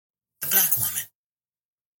Black woman,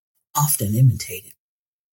 often imitated,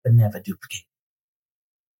 but never duplicated.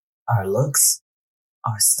 Our looks,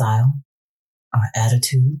 our style, our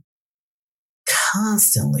attitude,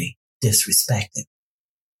 constantly disrespected.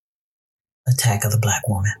 Attack of the Black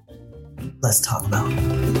woman. Let's talk about it.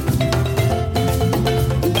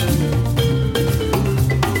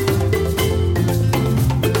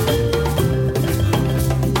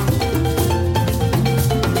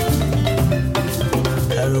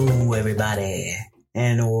 Hello, everybody,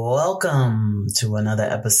 and welcome to another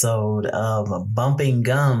episode of Bumping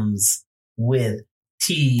Gums with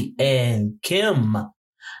T and Kim.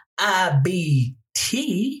 I be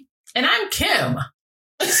T. And I'm Kim.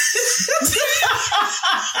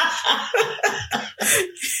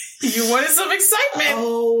 You wanted some excitement.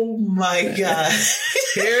 Oh my God.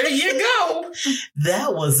 Here you go.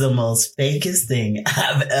 That was the most fakest thing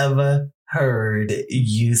I've ever heard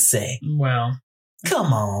you say. Well,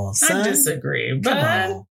 come on, son. I disagree,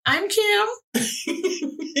 but I'm Kim.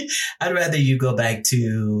 I'd rather you go back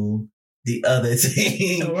to the other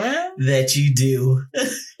thing What? that you do.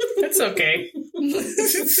 It's okay.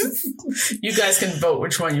 You guys can vote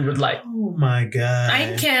which one you would like. Oh my God.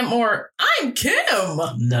 I'm Kim or I'm Kim.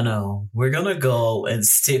 No. We're going to go and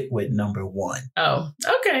stick with number one. Oh,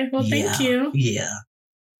 okay. Well, thank you. Yeah.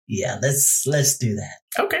 Let's do that.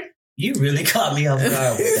 Okay. You really caught me off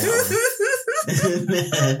guard with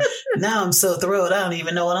that one. Now I'm so thrilled. I don't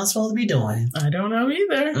even know what I'm supposed to be doing. I don't know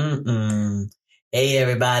either. Hey,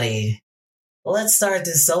 everybody. Let's start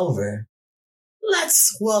this over.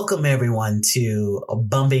 Let's welcome everyone to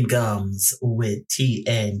Bumping Gums with T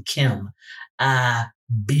and Kim. I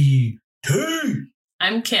be T.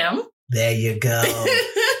 I'm Kim. There you go.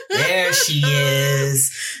 There she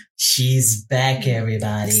is. She's back,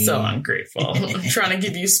 everybody. So ungrateful. I'm trying to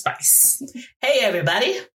give you spice. Hey,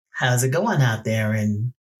 everybody. How's it going out there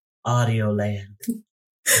in audio land?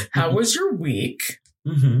 How was your week?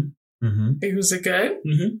 Was it good?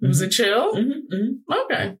 Was it chill?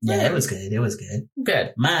 Okay. Yeah, it was good. It was good.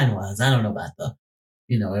 Good. Mine was. I don't know about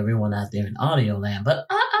everyone out there in audio land, but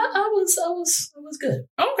I was good.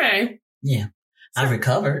 Okay. Yeah. I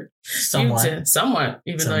recovered somewhat. You did somewhat,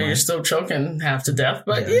 even though you're still choking half to death,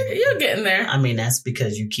 but you're getting there. I mean, that's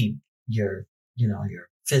because you keep your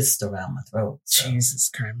fist around my throat. So. Jesus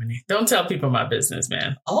criminy. Don't tell people my business,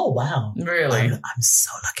 man. Oh, wow. Really? I'm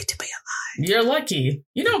so lucky to be alive. You're lucky.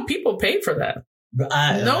 People pay for that.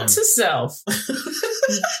 Note to self.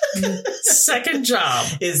 Second job.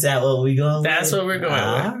 Is that what we're going with? That's what we're going with.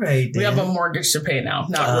 All right. We have a mortgage to pay now,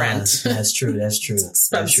 not rent. That's true. It's expensive.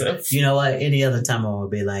 That's true. You know what? Any other time I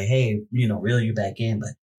would be like, hey, reel you back in.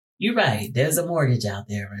 But you're right. There's a mortgage out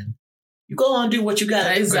there. And you go on and do what you got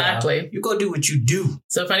to do. Exactly. You go do what you do.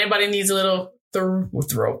 So if anybody needs a little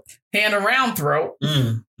hand around throat,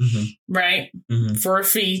 right? For a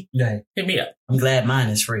fee, right. Hit me up. I'm glad mine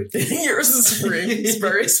is free. Yours is free. It's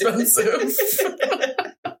very expensive.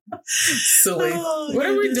 Silly. Oh, what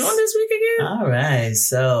are we doing this week again? All right.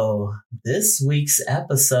 So this week's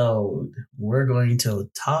episode, we're going to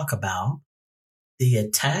talk about the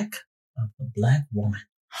attack of the Black woman.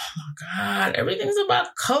 Oh my God. Everything's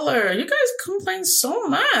about color. You guys complain so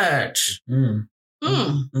much.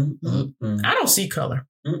 I don't see color.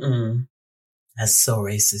 That's so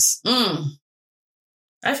racist.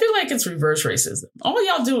 I feel like it's reverse racism. All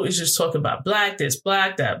y'all do is just talk about black, this,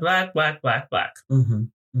 black, that, black.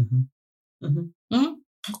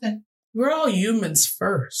 Okay. We're all humans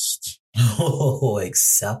first. Oh,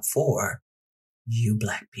 except for you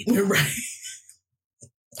black people. Right.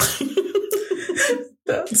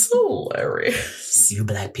 That's hilarious. You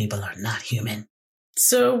black people are not human.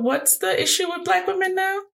 So what's the issue with black women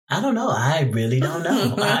now? I don't know. I really don't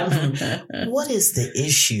know. What is the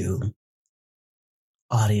issue,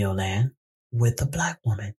 Audio Land, with the black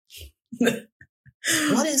woman?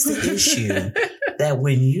 What is the issue that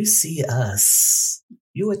when you see us,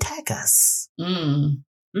 you attack us?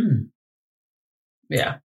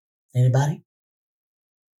 Yeah. Anybody?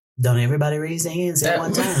 Don't everybody raise their hands at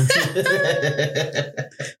one time?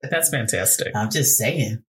 That's fantastic. I'm just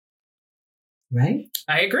saying. Right?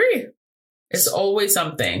 I agree. It's always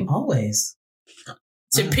something. Always.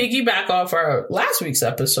 To piggyback off our last week's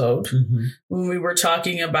episode, when we were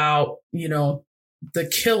talking about, the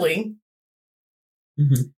killing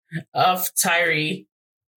of Tyree,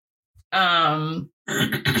 and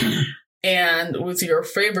with your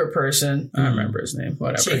favorite person, I don't remember his name,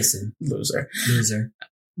 whatever. Jason. Loser.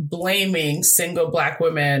 Blaming single black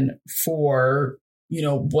women for,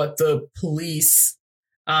 what the police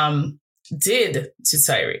did to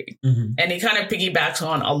Tyree. And he kind of piggybacks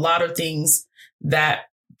on a lot of things that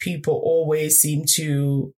people always seem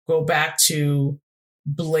to go back to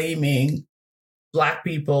blaming Black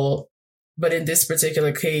people, but in this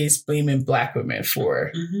particular case, blaming Black women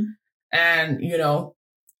for. Mm-hmm. And, you know,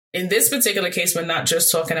 in this particular case, we're not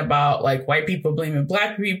just talking about like white people blaming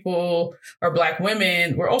Black people or Black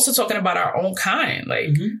women. We're also talking about our own kind,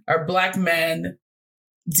 like our Black men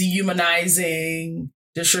dehumanizing,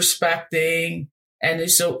 disrespecting, and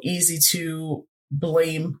it's so easy to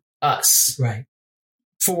blame us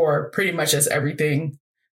for pretty much as everything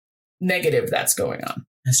negative that's going on.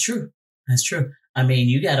 That's true. That's true. I mean,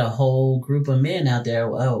 you got a whole group of men out there.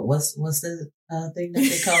 Oh, what's the thing that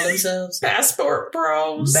they call themselves? Passport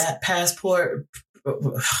bros. Passport.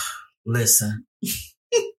 Listen.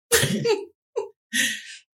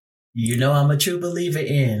 You know, I'm a true believer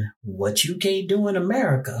in what you can't do in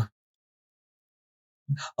America.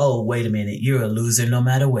 Oh, wait a minute. You're a loser no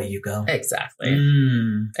matter where you go.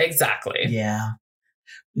 Exactly. Exactly. Yeah.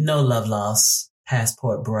 No love lost.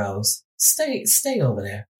 Passport bros. Stay over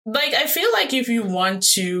there. Like, I feel like if you want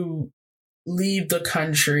to leave the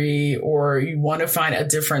country or you want to find a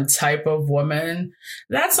different type of woman,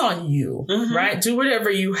 that's on you, right? Do whatever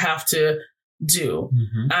you have to do.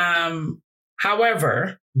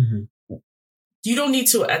 However, you don't need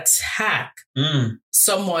to attack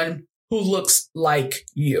someone who looks like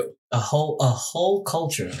you. A whole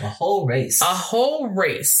culture, a whole race. A whole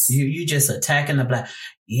race. You just attacking the Black.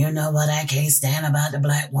 You know what I can't stand about the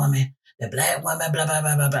Black woman? The Black woman, blah, blah,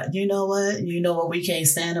 blah, blah, blah. You know what? You know what we can't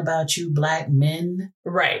stand about you Black men?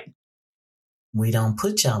 Right. We don't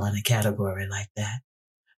put y'all in a category like that.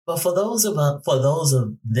 But for those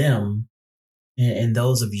of them and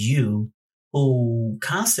those of you who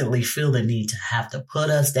constantly feel the need to have to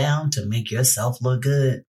put us down to make yourself look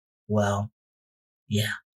good, well,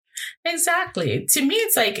 yeah. Exactly. To me,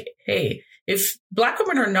 it's like, hey, if Black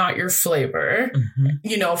women are not your flavor,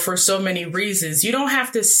 you know, for so many reasons, you don't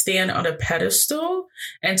have to stand on a pedestal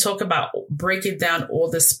and break it down all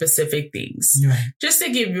the specific things. Right. Just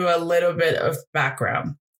to give you a little bit of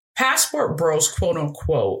background, passport bros, quote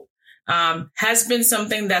unquote, has been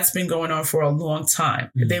something that's been going on for a long time.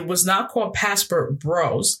 It was not called passport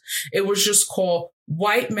bros. It was just called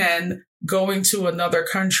white men going to another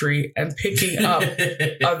country and picking up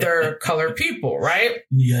other colored people, right?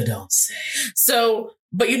 You don't say. So,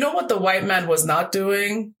 but you know what the white man was not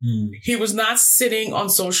doing? He was not sitting on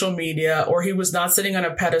social media or he was not sitting on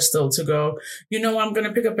a pedestal to go, you know, I'm going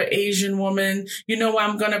to pick up an Asian woman. You know,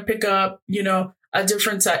 I'm going to pick up, you know, a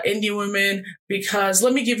different Indian woman, because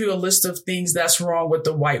let me give you a list of things that's wrong with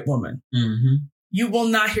the white woman. You will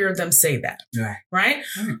not hear them say that. Right?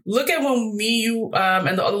 Look at when me, you,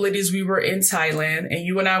 and the other ladies, we were in Thailand and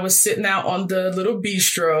you and I was sitting out on the little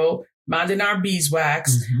bistro, minding our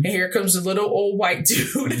beeswax. And here comes a little old white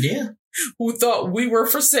dude who thought we were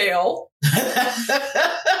for sale.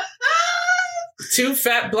 Two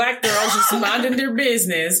fat Black girls just minding their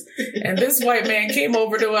business. And this white man came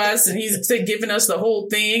over to us and he's giving us the whole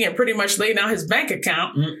thing and pretty much laying out his bank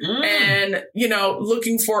account and, you know,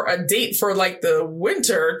 looking for a date for like the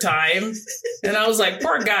winter time. And I was like,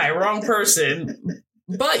 poor guy, wrong person.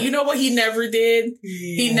 But you know what he never did?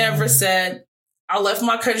 He never said, I left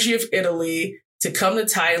my country of Italy to come to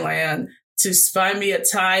Thailand to find me a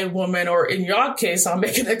Thai woman, or in your case, I'll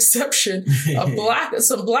make an exception,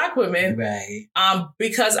 some Black women,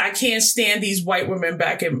 because I can't stand these white women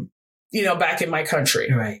back in my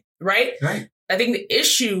country. Right. I think the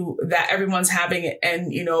issue that everyone's having,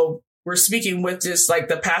 and, you know, we're speaking with just like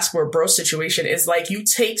the passport bro situation, is like you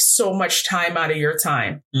take so much time out of your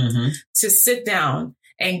time to sit down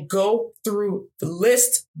and go through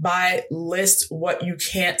list by list what you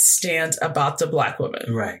can't stand about the Black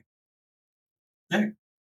woman. Right.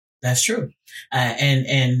 That's true.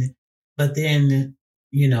 But then,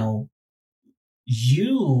 you know,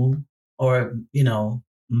 you or, you know,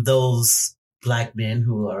 those Black men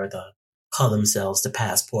who are call themselves the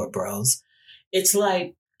passport bros. It's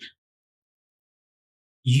like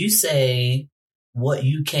you say what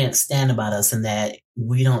you can't stand about us and that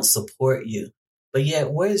we don't support you. But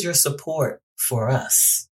yet, where's your support for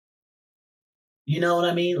us? You know what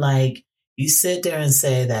I mean? Like, you sit there and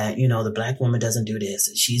say that, you know, the Black woman doesn't do this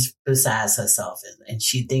and she's besides herself and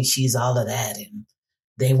she thinks she's all of that and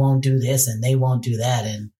they won't do this and they won't do that.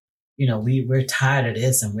 And, you know, we're tired of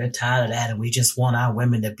this and we're tired of that. And we just want our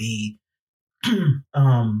women to be,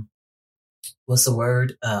 what's the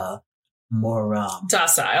word? More,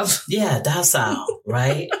 docile. Yeah. Docile.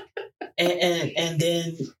 Right. and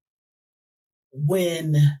then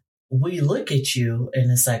when we look at you and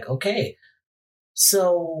it's like, okay,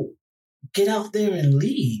 so get out there and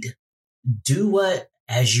lead. Do what,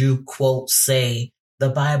 as you quote, say, the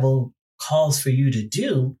Bible calls for you to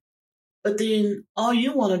do, but then all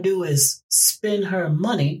you want to do is spend her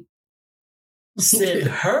money, send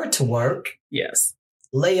her to work, yes,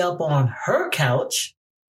 lay up on her couch,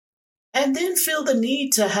 and then feel the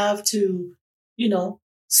need to have to,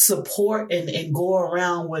 support and go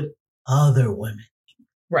around with other women.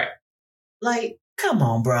 Right. Like, come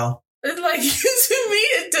on, bro. Like, to me,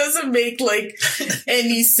 it doesn't make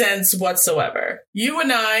any sense whatsoever. You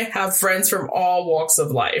and I have friends from all walks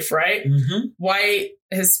of life, right? Mm-hmm. White,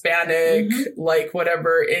 Hispanic,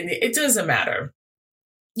 whatever. And it doesn't matter.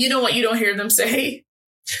 You know what you don't hear them say?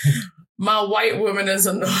 My white woman is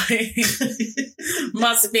annoying.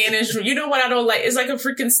 My Spanish, you know what I don't like? It's like a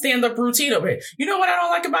freaking stand-up routine over here. You know what I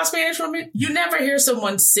don't like about Spanish women? You never hear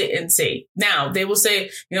someone sit and say. Now, they will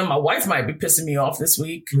say, my wife might be pissing me off this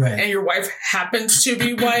week. Right. And your wife happens to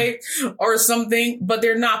be white or something, but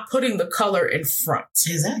they're not putting the color in front.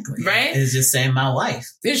 Exactly. Right? It's just saying my wife.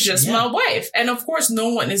 It's just my wife. And of course, no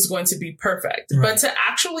one is going to be perfect. Right. But to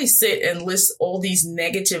actually sit and list all these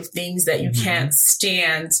negative things that you can't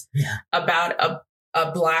stand about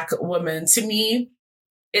a Black woman, to me,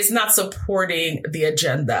 it's not supporting the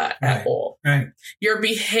agenda at all. Right. Your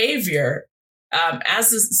behavior,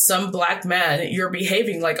 as some Black men, you're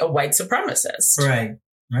behaving like a white supremacist. Right.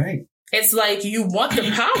 Right. It's like you want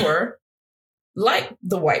the power like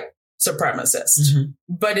the white supremacist,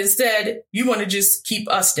 but instead you want to just keep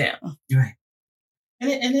us down. Right.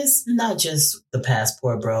 And it's not just the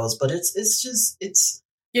passport bros, but it's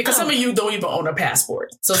yeah, because some of you don't even own a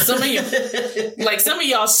passport. So some of you, some of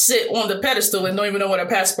y'all sit on the pedestal and don't even know what a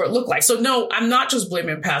passport look like. So no, I'm not just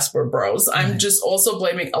blaming passport bros. I'm just also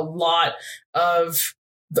blaming a lot of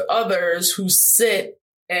the others who sit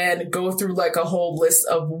and go through a whole list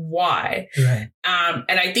of why. Right.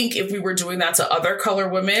 And I think if we were doing that to other color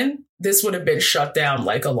women, this would have been shut down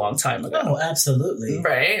a long time ago. Oh, absolutely.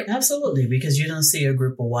 Right. Absolutely. Because you don't see a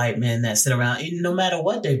group of white men that sit around, no matter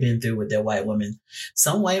what they've been through with their white women.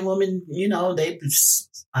 Some white women, this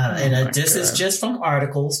is just from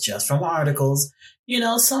articles. Some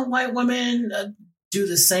white women do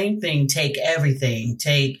the same thing, take everything,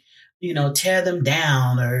 tear them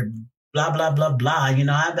down or blah, blah, blah, blah.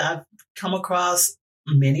 I've come across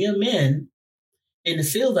many of men in the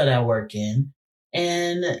field that I work in,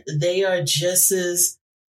 and they are just as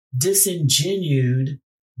disingenued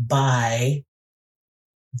by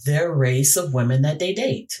their race of women that they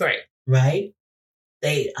date. Right. Right?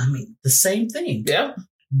 The same thing. Yeah.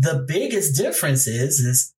 The biggest difference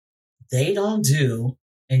is they don't do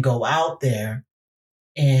and go out there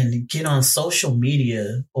and get on social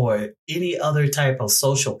media or any other type of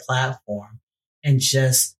social platform and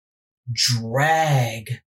just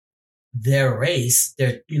drag their race,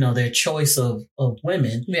 their choice of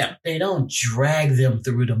women. Yeah. They don't drag them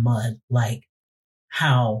through the mud like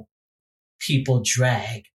how people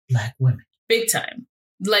drag Black women. Big time.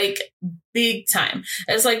 Big time.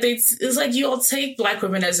 It's like you all take Black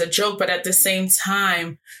women as a joke, but at the same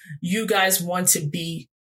time, you guys want to be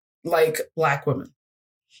like Black women.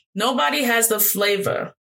 Nobody has the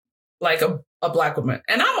flavor like a Black woman.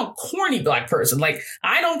 And I'm a corny Black person.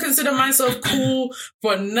 I don't consider myself cool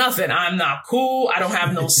for nothing. I'm not cool. I don't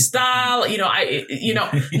have no style.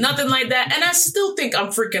 Nothing like that. And I still think I'm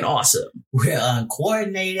freaking awesome. We're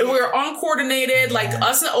uncoordinated. Yeah.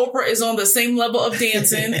 Us and Oprah is on the same level of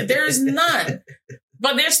dancing. There's none.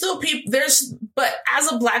 But there's still people, but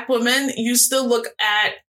as a Black woman, you still look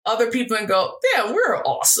at other people and go, yeah, we're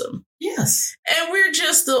awesome. Yes. And we're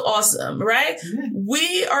just still awesome, right? Mm-hmm.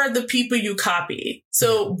 We are the people you copy.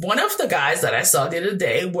 So one of the guys that I saw the other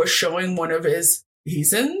day was showing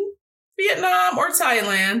he's in Vietnam or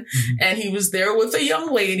Thailand, and he was there with a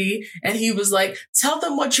young lady, and he was like, tell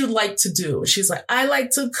them what you like to do. She's like, I like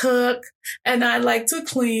to cook and I like to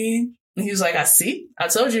clean. And he was like, I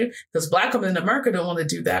told you, because Black women in America don't want to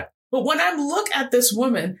do that. But when I look at this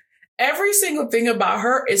woman, every single thing about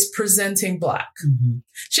her is presenting Black. Mm-hmm.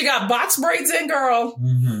 She got box braids in, girl.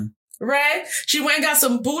 Mm-hmm. Right? She went and got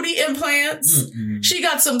some booty implants. Mm-hmm. She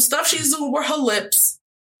got some stuff she's doing with her lips.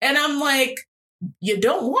 And I'm like, you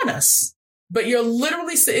don't want us. But you're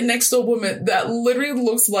literally sitting next to a woman that literally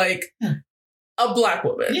looks like a Black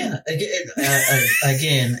woman. Yeah.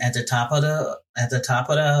 Again, at the top of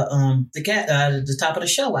the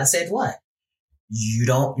show, I said what? You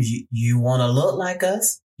want to look like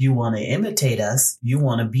us. You want to imitate us. You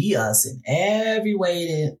want to be us in every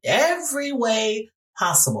way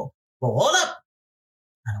possible. But hold up.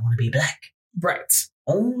 I don't want to be Black. Right.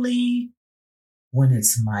 Only when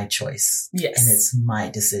it's my choice. Yes. And it's my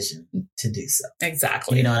decision to do so.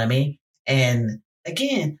 Exactly. You know what I mean? And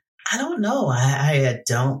again, I don't know. I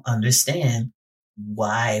don't understand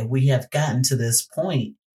why we have gotten to this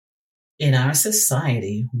point in our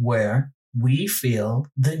society where we feel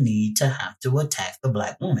the need to have to attack the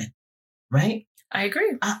Black woman, right? I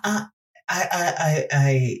agree. I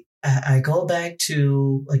go back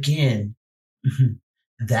to, again,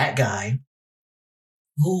 that guy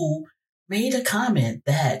who made a comment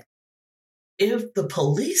that if the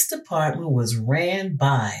police department was ran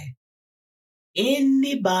by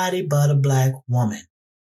anybody but a Black woman,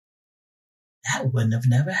 that wouldn't have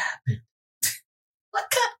never happened.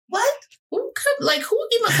 What? Who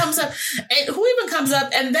even comes up? And who even comes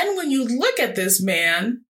up? And then when you look at this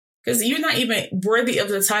man, because you're not even worthy of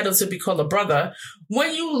the title to be called a brother.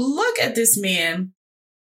 When you look at this man,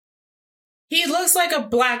 he looks like a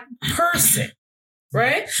Black person,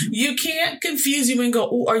 right? You can't confuse you and go,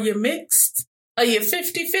 "Oh, are you mixed? Are you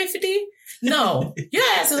 50-50? No, your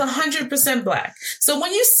ass is 100% Black. So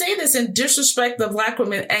when you say this and disrespect the Black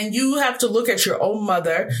woman, and you have to look at your own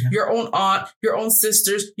mother, your own aunt, your own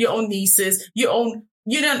sisters, your own nieces, your own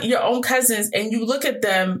cousins, and you look at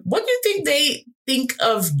them, what do you think they think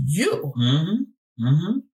of you? Mm-hmm.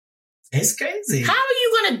 Mm-hmm. It's crazy. How are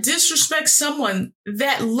you going to disrespect someone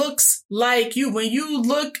that looks like you when you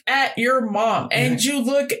look at your mom and you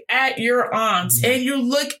look at your aunts and you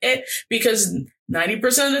look at, because 90%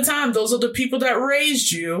 of the time, those are the people that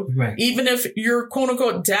raised you. Right. Even if your quote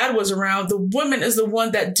unquote dad was around, the woman is the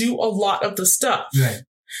one that do a lot of the stuff. Right.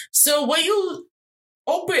 So when you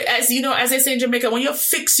open, as they say in Jamaica, when you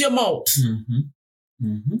fix your mouth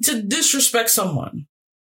to disrespect someone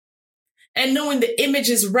and knowing the image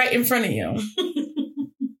is right in front of you,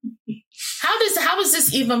 how is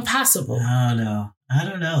this even possible? I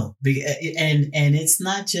don't know. And it's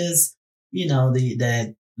not just,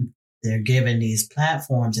 that they're given these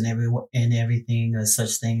platforms and everything or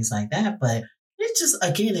such things like that. But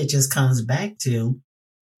it just comes back to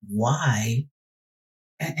why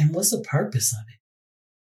and what's the purpose of it?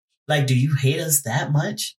 Like, do you hate us that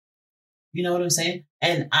much? You know what I'm saying?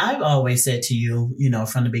 And I've always said to you,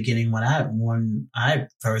 from the beginning when I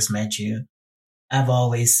first met you, I've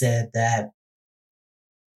always said that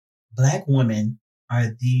Black women are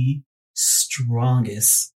the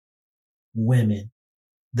strongest women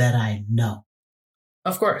that I know.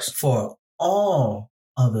 Of course. For all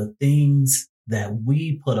of the things that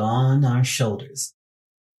we put on our shoulders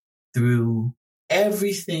through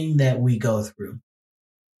everything that we go through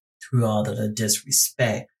all of the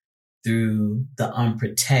disrespect, through the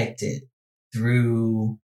unprotected,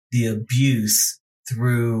 through the abuse,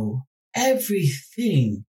 through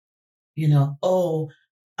everything,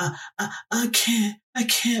 I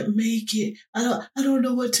can't make it. I don't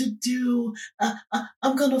know what to do.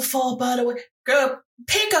 I'm going to fall by the way. Girl,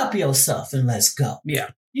 pick up yourself and let's go.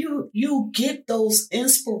 Yeah. You get those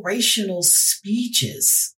inspirational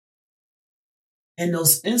speeches and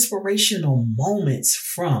those inspirational moments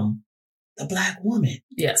from the Black woman.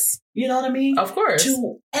 Yes. You know what I mean? Of course.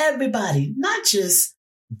 To everybody, not just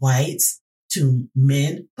whites, to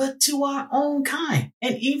men, but to our own kind.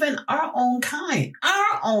 And even our own kind,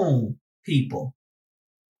 our own people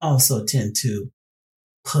also tend to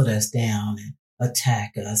put us down and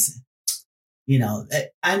attack us.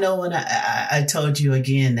 I know when I told you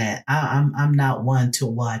again that I'm not one to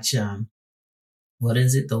watch, what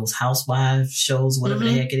is it? Those housewives shows, whatever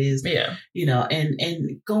the heck it is. Yeah.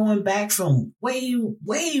 And going back from way,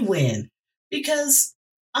 way when, because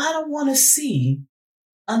I don't want to see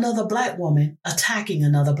another Black woman attacking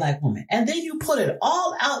another Black woman. And then you put it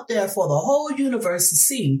all out there for the whole universe to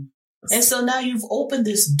see. And so now you've opened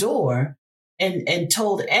this door and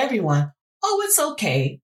told everyone, oh, it's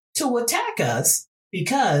okay to attack us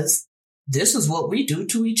because this is what we do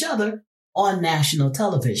to each other on national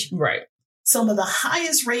television. Right. Some of the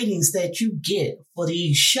highest ratings that you get for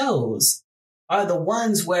these shows are the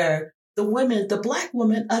ones where the Black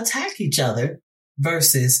women attack each other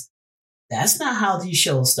versus that's not how these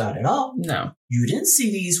shows started off. No. You didn't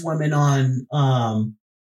see these women on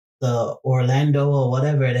the Orlando or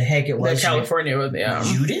whatever the heck it was. The California.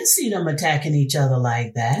 You didn't see them attacking each other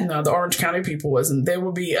like that. No, the Orange County people wasn't. They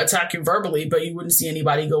would be attacking verbally, but you wouldn't see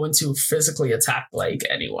anybody going to physically attack like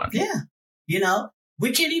anyone. Yeah.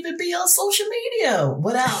 We can't even be on social media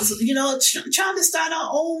without, trying to start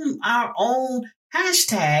our own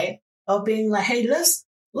hashtag of being like, hey, let's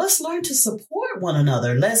learn to support one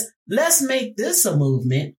another. Let's make this a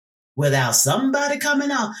movement without somebody coming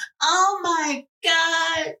out. Oh my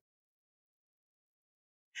God.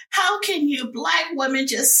 How can you Black women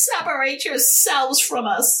just separate yourselves from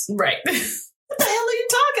us? Right. What the hell are you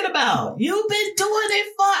talking about? You've been doing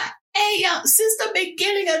it since the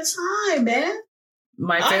beginning of time, man.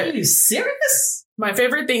 Are you serious? My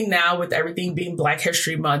favorite thing now with everything being Black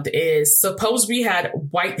History Month is suppose we had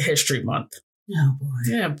White History Month. Oh, boy.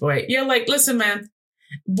 Yeah, boy. You're like, listen, man,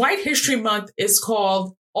 White History Month is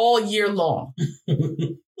called all year long.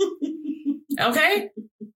 Okay?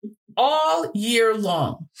 All year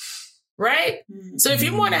long. Right? So if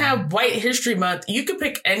you want to have White History Month, you can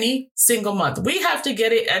pick any single month. We have to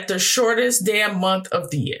get it at the shortest damn month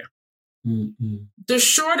of the year. Mm-hmm. The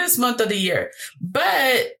shortest month of the year.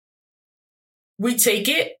 But we take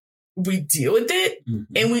it, we deal with it,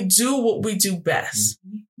 and we do what we do best.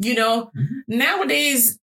 You know,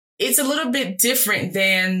 nowadays, it's a little bit different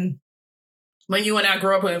than when you and I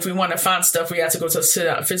grew up. And if we want to find stuff, we have to go to sit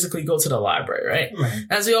down, physically go to the library, right?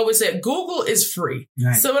 As we always said, Google is free.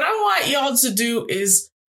 Right. So what I want y'all to do is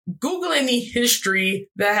Google any history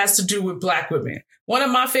that has to do with Black women. One of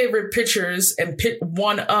my favorite pictures, and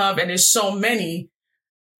there's so many,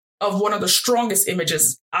 of one of the strongest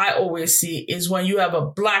images I always see is when you have a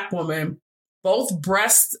Black woman, both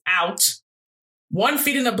breasts out, one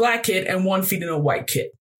feeding a Black kid and one feeding a white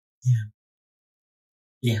kid.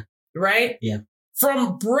 Yeah. Right? Yeah.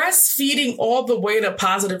 From breastfeeding all the way to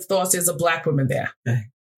positive thoughts, there's a Black woman there.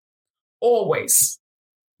 Right. Always.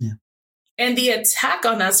 Yeah. And the attack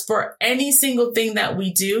on us for any single thing that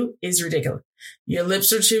we do is ridiculous. Your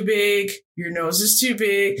lips are too big. Your nose is too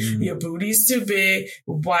big. Your booty's too big.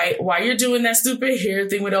 Why you're doing that stupid hair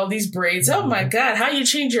thing with all these braids? Oh my God. How you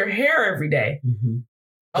change your hair every day?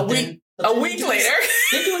 A week later.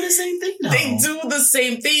 They're doing the same thing now. They do the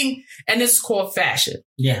same thing. And it's called fashion.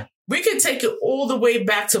 Yeah. We could take it all the way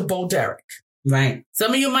back to Bo Derek. Right.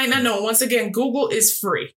 Some of you might not know. Once again, Google is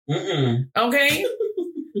free. Okay?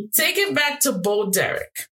 Take it back to Bo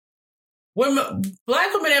Derek.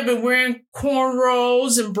 Black women have been wearing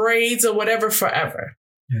cornrows and braids or whatever forever.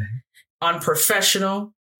 Right.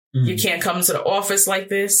 Unprofessional. You can't come to the office like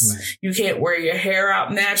this. Right. You can't wear your hair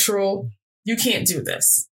out natural. You can't do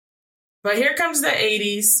this. But here comes the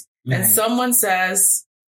 80s and someone says,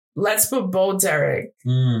 let's put Bo Derek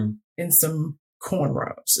in some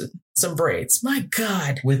cornrows and some braids. My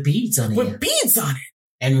God. With beads on it. With beads on it.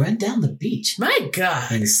 And run down the beach. My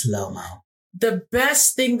God. In slow-mo. The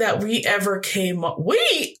best thing that we ever came up.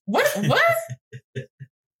 Wait, what?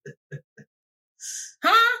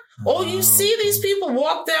 Huh? Oh, you see these people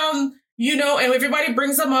walk down, and everybody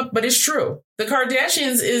brings them up, but it's true. The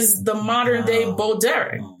Kardashians is the modern day Bo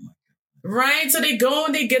Derek. Right? So they go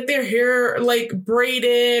and they get their hair like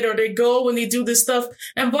braided, or they go and they do this stuff.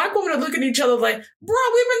 And Black women are looking at each other like, bro,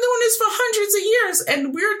 we've been doing this for hundreds of years.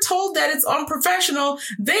 And we're told that it's unprofessional.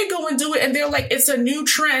 They go and do it. And they're like, it's a new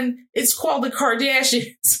trend. It's called the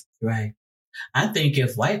Kardashians. Right. I think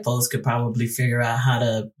if white folks could probably figure out how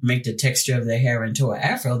to make the texture of their hair into an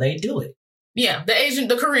afro, they do it. Yeah,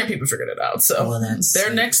 the Korean people figured it out. So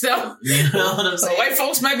they're next up. You know what I'm saying? White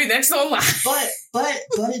folks might be next on line. But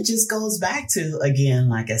it just goes back to, again,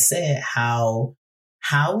 like I said, how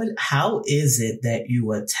is it that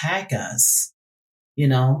you attack us,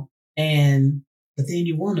 but then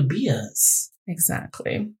you want to be us.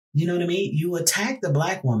 Exactly. You know what I mean? You attack the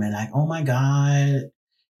Black woman like, oh my God,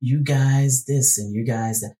 you guys this and you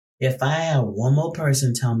guys that. If I have one more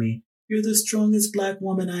person tell me, you're the strongest Black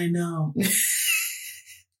woman I know.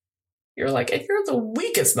 You're like, and you're the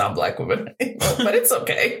weakest non-Black woman I know, but it's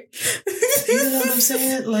okay. You know what I'm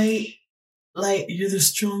saying? Like, you're the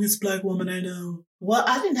strongest Black woman I know. Well,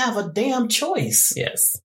 I didn't have a damn choice.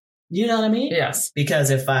 Yes. You know what I mean? Yes. Because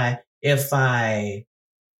if I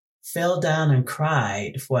fell down and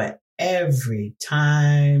cried for every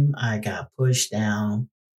time I got pushed down,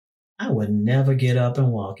 I would never get up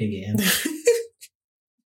and walk again.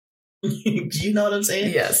 You know what I'm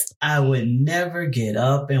saying? Yes. I would never get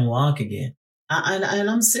up and walk again. And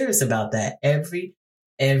I'm serious about that. Every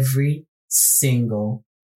single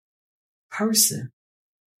person.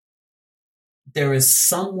 There is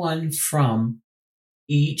someone from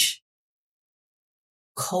each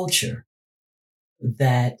culture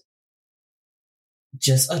that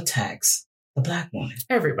just attacks the Black woman.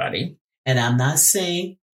 Everybody. And I'm not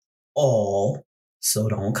saying all, so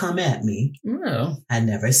don't come at me. No. I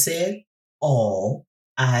never said all.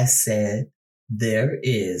 I said there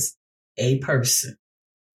is a person.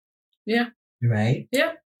 Yeah. Right?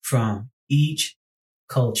 Yeah. From each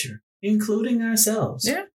culture, including ourselves.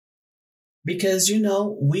 Yeah. Because,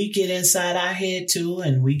 we get inside our head too,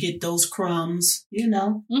 and we get those crumbs,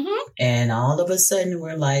 Mm-hmm. And all of a sudden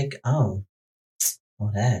we're like, oh,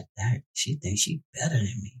 well, that she thinks she's better than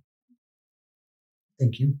me.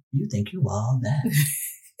 You think you all that.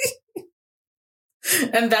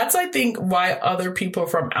 And that's, I think, why other people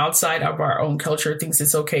from outside of our own culture thinks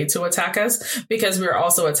it's okay to attack us, because we're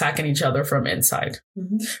also attacking each other from inside.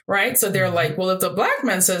 Mm-hmm. Right? So they're like, well, if the black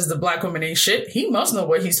man says the black woman ain't shit, he must know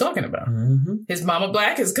what he's talking about. Mm-hmm. His mama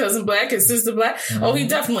black, his cousin black, his sister black. Mm-hmm. Oh, he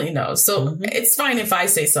definitely knows. So it's fine if I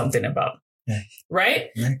say something about it. Right?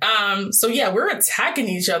 So yeah, we're attacking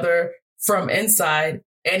each other from inside.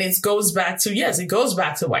 And it goes back to, yes, it goes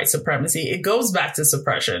back to white supremacy. It goes back to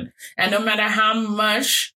suppression. And no matter how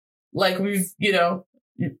much, like we've,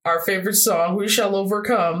 our favorite song, We Shall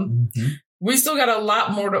Overcome, we still got a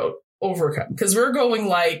lot more to overcome, because we're going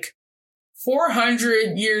like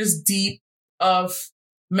 400 years deep of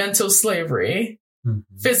mental slavery,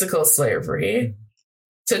 physical slavery,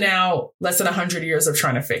 to now less than 100 years of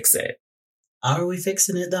trying to fix it. Are we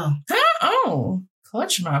fixing it though? Oh.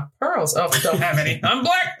 Clutch my pearls. Oh, don't have any. I'm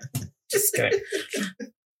black. Just kidding.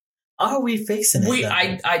 Are we fixing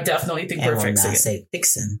it? I definitely think we're fixing it. When I say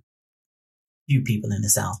fixing, you people in the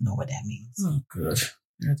South know what that means. Oh, good.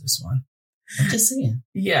 Here's this one. I'm just saying.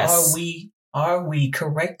 Yes. Are we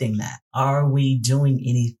correcting that? Are we doing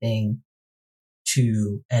anything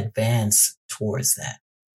to advance towards that?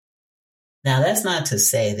 Now, that's not to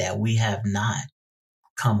say that we have not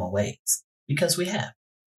come a ways, because we have.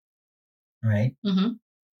 Right? Mm-hmm.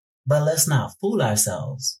 But let's not fool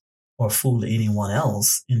ourselves or fool anyone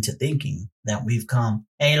else into thinking that we've come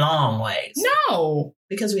a long ways. No.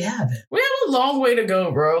 Because we haven't. We have a long way to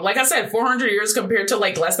go, bro. Like I said, 400 years compared to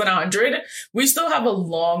like less than 100. We still have a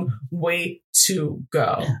long way to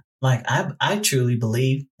go. Yeah. Like I truly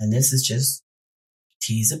believe, and this is just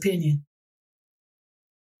T's opinion,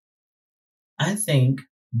 I think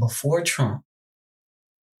before Trump,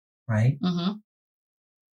 right? Mm-hmm.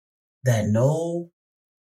 That no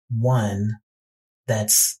one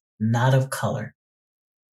that's not of color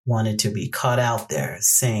wanted to be caught out there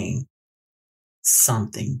saying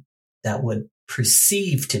something that would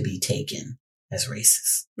perceive to be taken as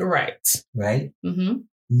racist. Right. Right? Mm-hmm.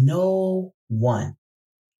 No one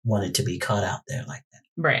wanted to be caught out there like that.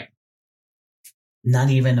 Right. Not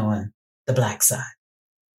even on the black side.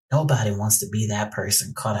 Nobody wants to be that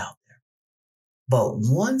person caught out there. But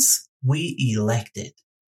once we elected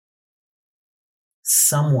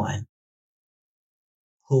someone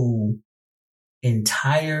who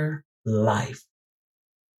entire life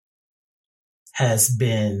has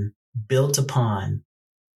been built upon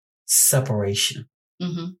separation.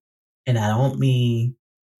 Mm-hmm. And I don't mean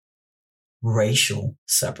racial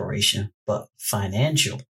separation, but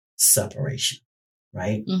financial separation,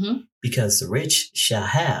 right? Mm-hmm. Because the rich shall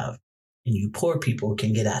have, and you poor people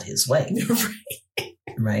can get out his way.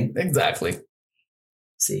 Right? Exactly.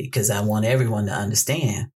 See, because I want everyone to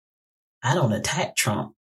understand, I don't attack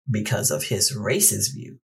Trump because of his racist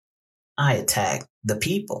view. I attack the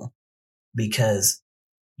people because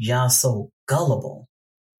y'all so gullible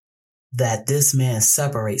that this man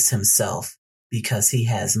separates himself because he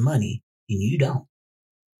has money and you don't.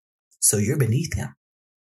 So you're beneath him,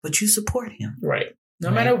 but you support him. Right.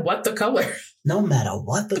 No matter what the color. No matter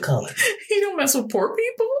what the color. He don't mess with poor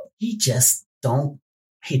people. He just don't.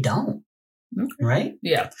 He don't. Okay. Right?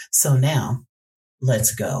 Yeah. So now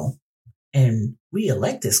let's go and we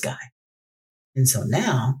elect this guy. And so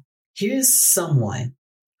now here's someone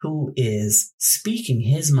who is speaking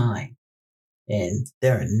his mind, and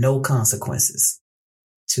there are no consequences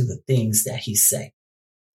to the things that he say.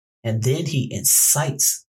 And then he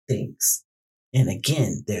incites things. And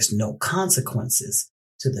again, there's no consequences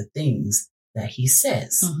to the things that he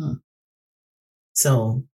says. Mm-hmm.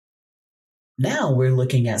 So now we're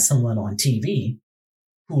looking at someone on TV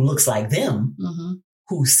who looks like them, mm-hmm.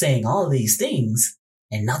 who's saying all of these things,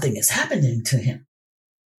 and nothing is happening to him.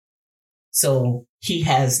 So he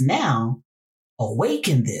has now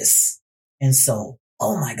awakened this. And so,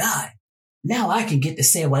 oh my God, now I can get to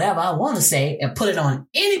say whatever I want to say and put it on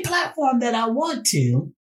any platform that I want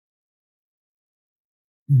to.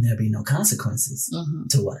 And there'll be no consequences mm-hmm.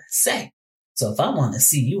 to what I say. So if I want to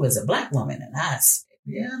see you as a black woman and I say,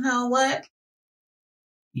 you know what?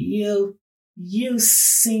 You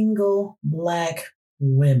single black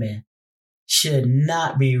women should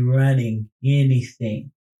not be running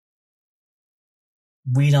anything.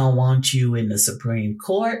 We don't want you in the Supreme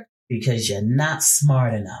Court because you're not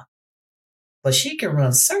smart enough. But she can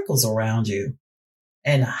run circles around you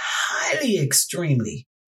and highly extremely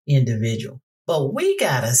individual. But we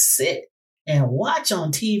gotta sit and watch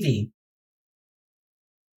on TV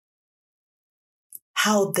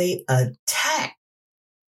how they attack.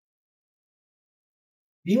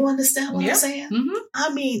 You understand what I'm saying? Mm-hmm.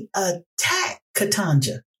 I mean, attack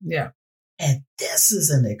Ketanji. Yeah. And this is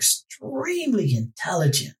an extremely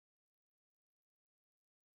intelligent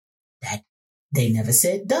They never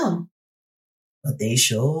said dumb, but they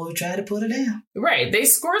sure try to put her down. Right. They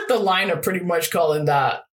scored the line of pretty much calling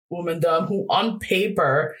that woman dumb, who on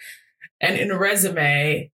paper and in a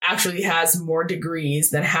resume actually has more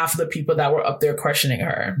degrees than half of the people that were up there questioning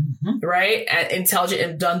her. Mm-hmm. Right. And intelligent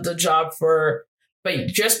and done the job for, but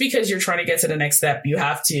just because you're trying to get to the next step,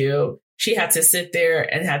 she had to sit there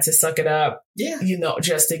and had to suck it up. Yeah.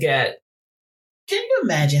 Just to get. Can you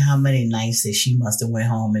imagine how many nights that she must have went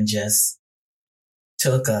home and just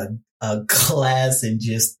took a class and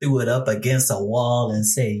just threw it up against a wall and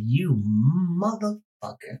said, "You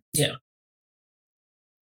motherfucker." Yeah.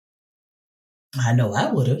 I know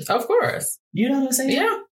I would have. Of course. You know what I'm saying?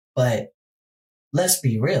 Yeah. But let's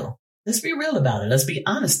be real. Let's be real about it. Let's be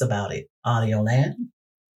honest about it, Audioland.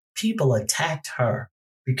 People attacked her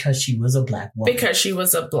because she was a black woman. Because she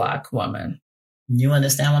was a black woman. You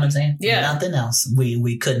understand what I'm saying? Yeah. Nothing else.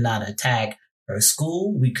 We could not attack her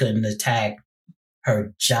school. We couldn't attack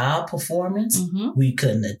her job performance. Mm-hmm. We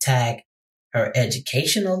couldn't attack her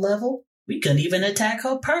educational level. We couldn't even attack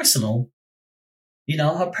her personally,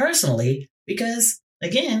 because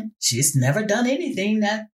again, she's never done anything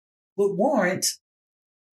that would warrant,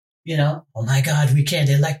 oh my God, we can't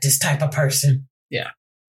elect this type of person. Yeah.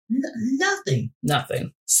 Nothing.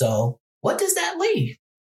 So what does that leave?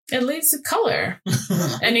 It leads to color.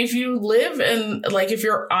 And if you live in, if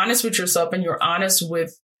you're honest with yourself and you're honest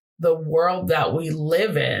with the world that we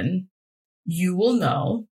live in, you will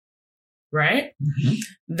know, right?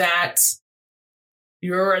 Mm-hmm. That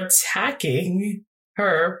you're attacking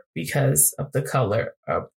her because of the color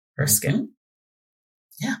of her skin.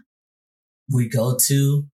 Yeah. We go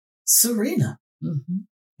to Serena. Mm-hmm.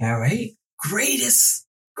 All right. Greatest,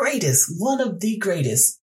 one of the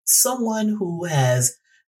greatest, someone who has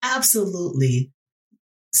absolutely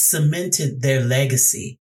cemented their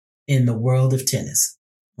legacy in the world of tennis,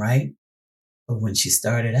 right? But when she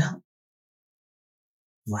started out,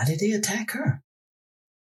 why did they attack her?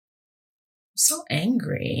 So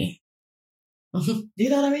angry. You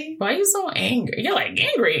know what I mean? Why are you so angry? You're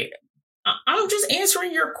angry. I'm just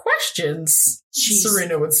answering your questions,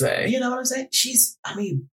 Serena would say. You know what I'm saying? She's,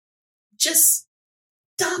 just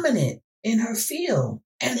dominant in her field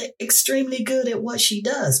and extremely good at what she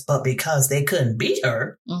does. But because they couldn't beat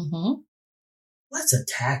her, let's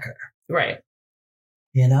attack her. Right.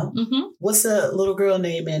 Mm-hmm. What's the little girl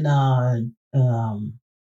name in the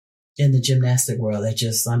gymnastic world that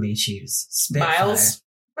just, she's spitfire. Biles?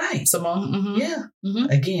 Right. Simone? Mm-hmm. Yeah. Mm-hmm.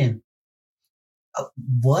 Again,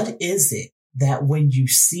 what is it that when you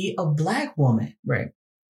see a black woman, right?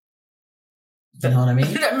 You know what I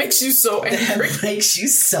mean? That makes you so angry. That makes you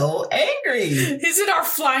so angry. Is it our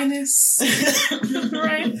flyness?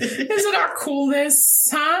 Right? Is it our coolness?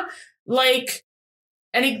 Huh?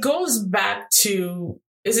 And it goes back to,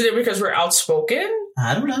 is it because we're outspoken?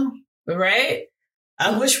 I don't know. Right?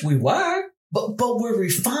 I wish we were, but we're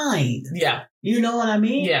refined. Yeah. You know what I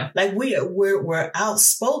mean? Yeah. We're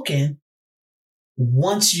outspoken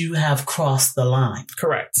once you have crossed the line.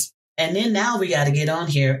 Correct. And then now we got to get on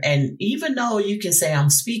here. And even though you can say I'm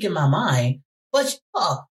speaking my mind, but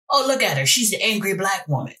look at her. She's the angry black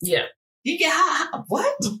woman. Yeah.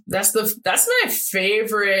 What? That's my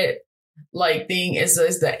favorite thing is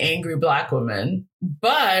the angry black woman.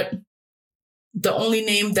 But the only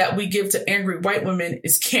name that we give to angry white women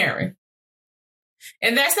is Karen.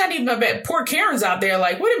 And that's not even a bad. Poor Karen's out there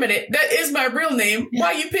wait a minute, that is my real name. Yeah.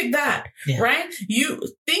 Why you pick that? Yeah. Right? You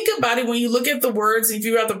think about it when you look at the words, if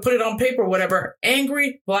you have to put it on paper or whatever,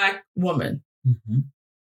 angry black woman. Mm-hmm.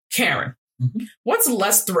 Karen. Mm-hmm. What's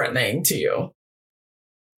less threatening to you?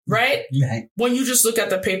 Right? Right. When you just look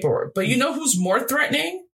at the paperwork. But you know who's more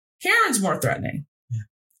threatening? Karen's more threatening. Yeah.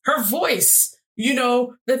 Her voice,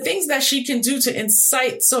 the things that she can do to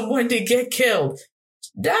incite someone to get killed.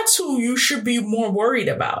 That's who you should be more worried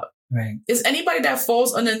about. Right. Is anybody that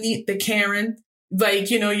falls underneath the Karen,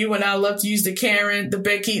 you and I love to use the Karen, the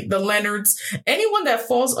Becky, the Leonards, anyone that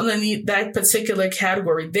falls underneath that particular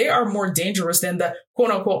category, they are more dangerous than the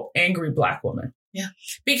quote unquote angry black woman. Yeah.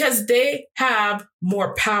 Because they have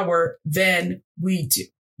more power than we do.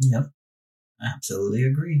 Yep. Absolutely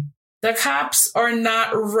agree. The cops are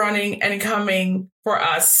not running and coming for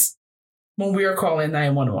us when we are calling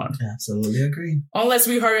 911. Absolutely agree. Unless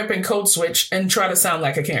we hurry up and code switch and try to sound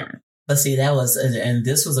like a Karen. But see,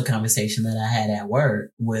 this was a conversation that I had at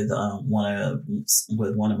work with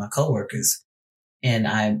one of my coworkers, and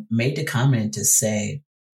I made the comment to say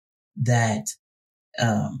that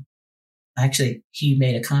actually he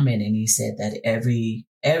made a comment and he said that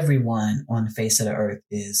everyone on the face of the earth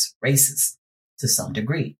is racist to some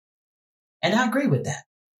degree, and I agree with that.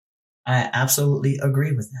 I absolutely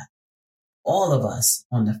agree with that. all of us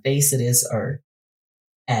on the face of this earth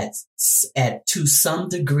at to some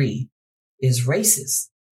degree is racist,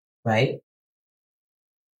 right?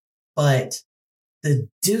 But the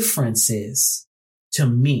difference is, to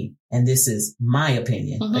me, and this is my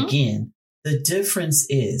opinion, again, the difference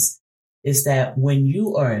is that when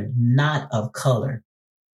you are not of color,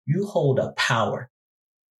 you hold a power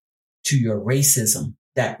to your racism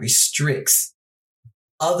that restricts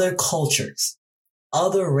other cultures,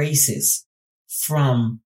 other races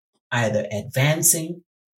from either advancing,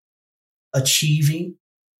 achieving,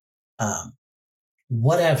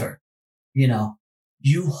 whatever,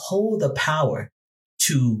 you hold the power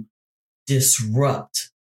to disrupt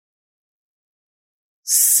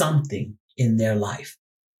something in their life.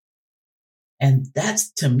 And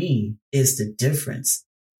that's, to me, is the difference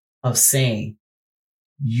of saying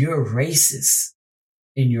you're racist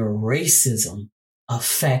and your racism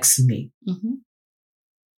affects me.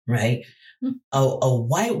 Right? A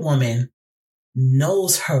white woman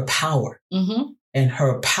knows her power, and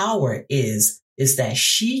her power is that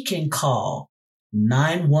she can call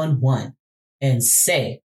 911 and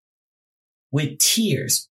say, with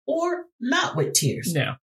tears or not with tears,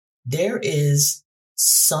 there is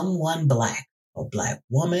someone black, a black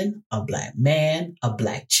woman, a black man, a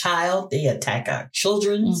black child. They attack our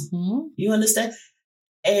children. You understand?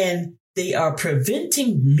 And they are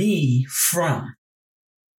preventing me from.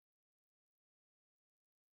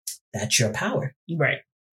 That's your power. Right.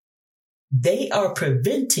 They are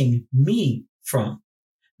preventing me from.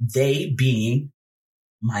 They being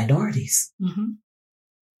minorities.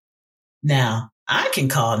 Now, I can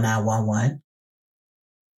call 911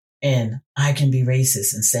 and I can be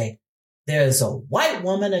racist and say, there's a white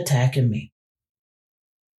woman attacking me.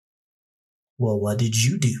 Well, what did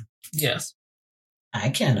you do? Yes. I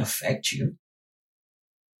can't affect you.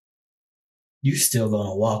 You're still going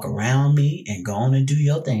to walk around me and go on and do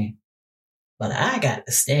your thing. But I got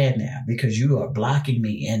to stand there because you are blocking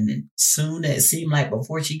me. And soon it seemed like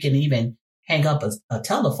before she can even hang up a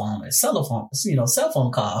telephone, a cell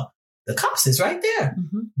phone call, the cops is right there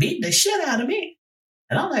beating the shit out of me.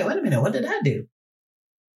 And I'm like, wait a minute, what did I do?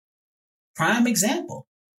 Prime example.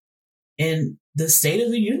 In the State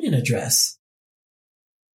of the Union address,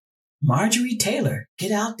 Marjorie Taylor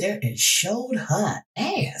get out there and showed her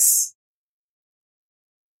ass.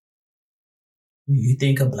 You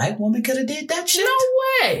think a black woman could have did that shit? No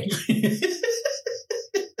way.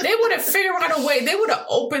 They would have figured out a way. They would have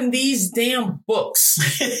opened these damn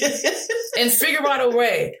books and figured out a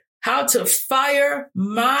way how to fire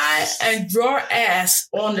and draw ass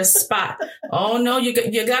on the spot. Oh no, you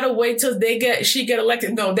got to wait till she get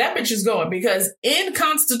elected. No, that bitch is going, because in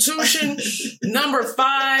Constitution number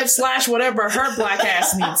 5/ whatever, her black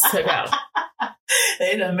ass needs to go.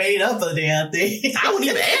 They done made up a damn thing.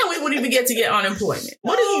 We wouldn't even get unemployment.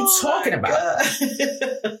 What are you talking about?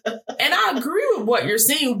 And I agree with what you're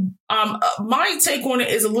saying. My take on it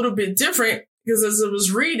is a little bit different, because as I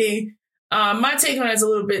was reading, my take on it is a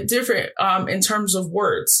little bit different in terms of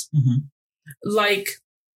words. Like,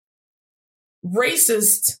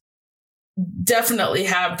 racists definitely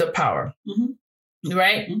have the power,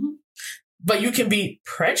 right? But you can be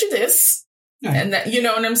prejudiced. Right. And that, you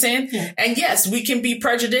know what I'm saying? Yeah. And yes, we can be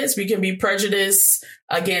prejudiced. We can be prejudiced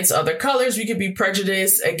against other colors. We can be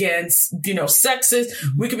prejudiced against, sexist.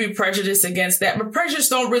 We can be prejudiced against that. But prejudice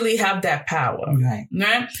don't really have that power. Right?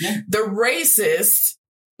 Yeah. The racists,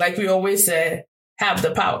 like we always said, have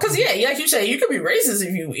the power. Because, like you say, you could be racist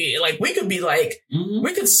if you, like, we could be like,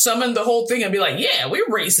 we could summon the whole thing and be like, yeah, we're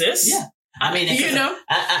racist. Yeah. I mean,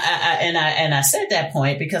 I said that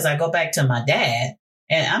point because I go back to my dad.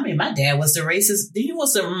 And I mean, my dad was he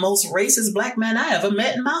was the most racist black man I ever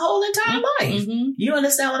met in my whole entire life. You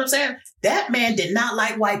understand what I'm saying? That man did not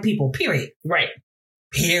like white people, period. Right.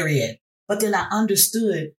 Period. But then I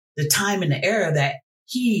understood the time and the era that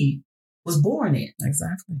he was born in.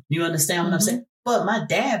 Exactly. You understand what I'm saying? But my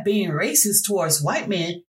dad being racist towards white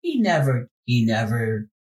men, he never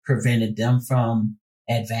prevented them from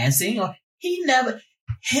advancing, or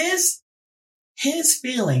his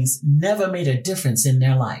feelings never made a difference in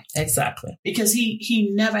their life. Exactly. Because he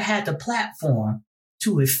never had the platform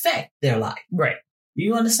to affect their life. Right.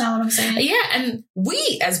 You understand what I'm saying? Yeah. And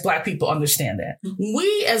we as black people understand that.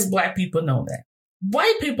 We as black people know that.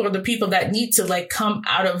 White people are the people that need to come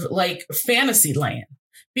out of fantasy land.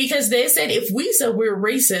 Because they said, if we said we're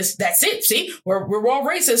racist, that's it. See, we're all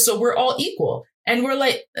racist, so we're all equal. And we're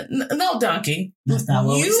like, no, donkey. That's not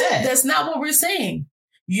what we said. That's not what we're saying.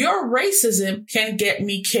 Your racism can get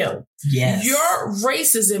me killed. Yes. Your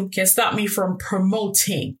racism can stop me from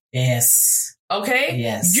promoting. Yes. Okay?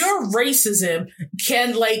 Yes. Your racism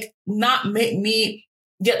can not make me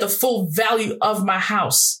get the full value of my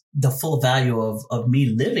house. The full value of me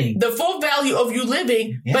living. The full value of you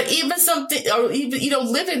living, Yeah. but even something, or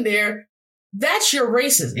even, living there, that's your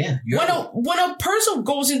racism. Yeah. When a person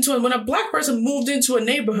when a black person moved into a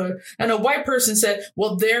neighborhood and a white person said,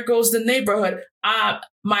 well, there goes the neighborhood,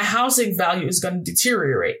 my housing value is going to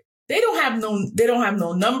deteriorate. They don't have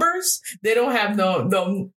no numbers. They don't have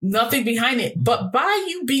no nothing behind it. But by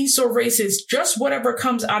you being so racist, just whatever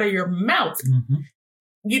comes out of your mouth,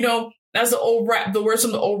 as the words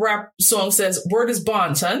from the old rap song says, word is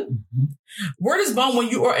bond, son. Mm-hmm. Word is bond when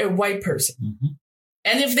you are a white person. Mm-hmm.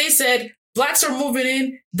 And if they said blacks are moving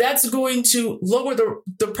in, that's going to lower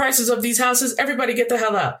the prices of these houses, everybody get the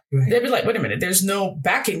hell out. Right. They'd be like, wait a minute, there's no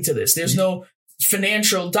backing to this. There's no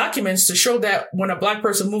financial documents to show that when a black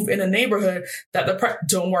person moved in a neighborhood, that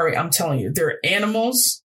don't worry, I'm telling you, they're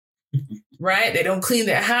animals, right? They don't clean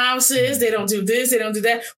their houses. They don't do this. They don't do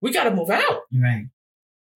that. We got to move out. Right.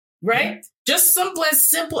 Right? Just simple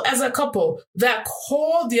as a couple that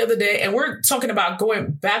called the other day. And we're talking about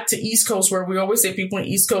going back to East Coast, where we always say people in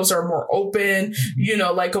East Coast are more open,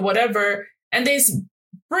 or whatever. And they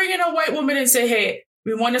bring in a white woman and say, hey,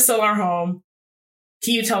 we want to sell our home.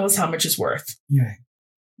 Can you tell us how much it's worth? Right.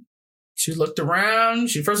 She looked around.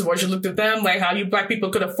 She looked at them like how you black people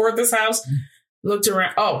could afford this house. Looked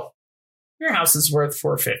around. Oh, your house is worth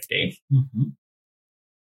 $450. Mm-hmm.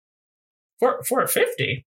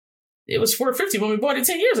 $450. It was $450 when we bought it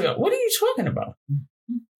 10 years ago. What are you talking about?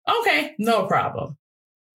 Mm-hmm. Okay, no problem.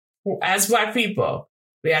 As black people,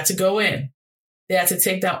 we had to go in. They had to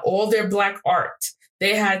take down all their black art.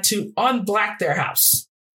 They had to unblack their house.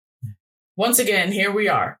 Once again, here we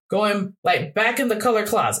are going back in the color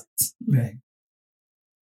closets. Right.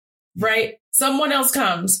 Right? Someone else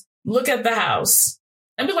comes, look at the house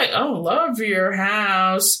and be like, oh, love your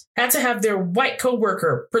house. Had to have their white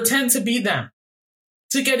coworker pretend to be them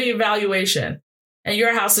to get an evaluation. And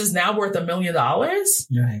your house is now worth $1 million?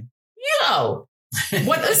 Right. Yo.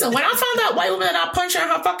 Listen, when I found that white woman and I punched her in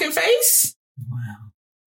her fucking face. Wow.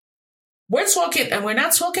 We're talking, and we're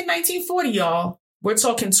not talking 1940, y'all. We're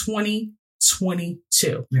talking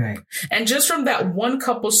 2022. Right. And just from that one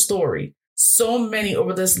couple story, so many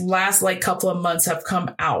over this last couple of months have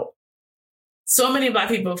come out. So many black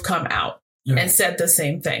people have come out and said the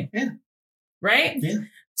same thing. Yeah. Right? Yeah.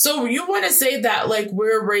 So you want to say that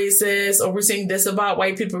we're racist or we're saying this about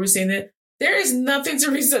white people, we're saying that there is nothing,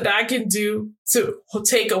 Teresa, that I can do to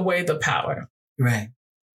take away the power. Right.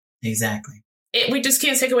 Exactly. We just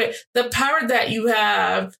can't take away the power that you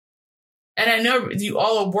have. And I know you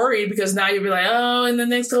all are worried because now you'll be like, oh, in the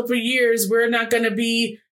next couple of years, we're not going to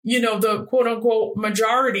be, the quote unquote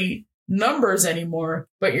majority numbers anymore,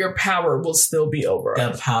 but your power will still be over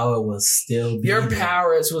us. The power will still be Your there.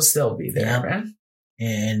 powers will still be there, man.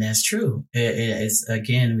 And that's true. It's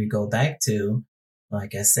again, we go back to,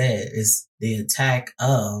 like I said, it's the attack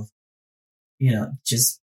of,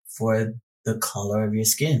 just for the color of your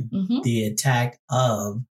skin, the attack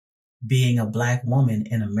of being a black woman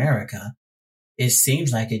in America. It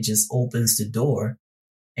seems like it just opens the door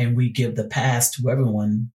and we give the pass to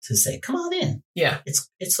everyone to say, come on in. Yeah. It's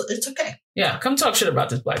okay. Yeah. Come talk shit about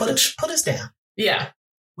this black bitch. Put us down. Yeah.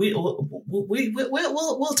 We'll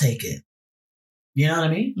take it. You know what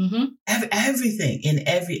I mean? Mm-hmm. Everything in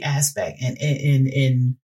every aspect, and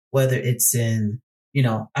in whether it's in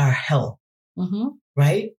our health,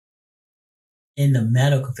 right? In the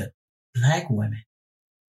medical field, black women,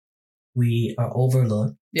 we are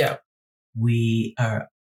overlooked. Yeah, we are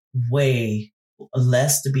way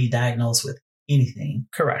less to be diagnosed with anything.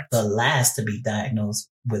 Correct. The last to be diagnosed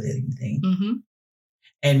with anything, mm-hmm.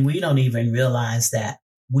 and we don't even realize that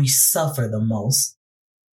we suffer the most.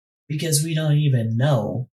 Because we don't even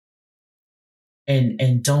know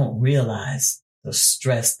and don't realize the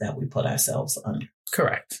stress that we put ourselves under.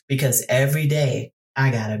 Correct. Because every day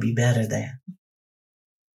I gotta be better than.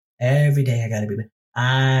 Every day I gotta be better.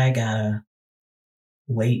 I gotta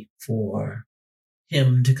wait for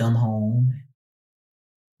him to come home and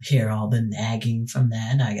hear all the nagging from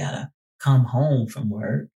that. I gotta come home from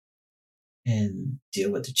work and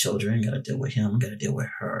deal with the children, gotta deal with him, gotta deal with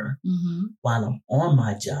her. Mm-hmm. While I'm on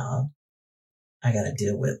my job, I gotta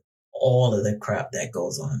deal with all of the crap that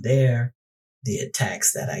goes on there, the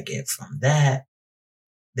attacks that I get from that.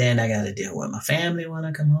 Then I gotta deal with my family when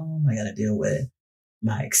I come home. I gotta deal with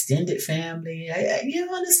my extended family.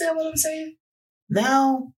 You understand what I'm saying?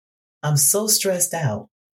 Now I'm so stressed out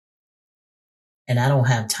and I don't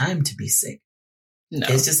have time to be sick. No.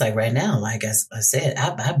 It's just like right now, like I said,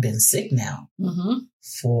 I've been sick now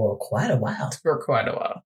for quite a while.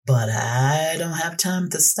 but I don't have time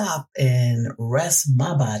to stop and rest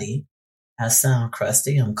my body. I sound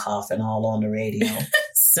crusty. I'm coughing all on the radio.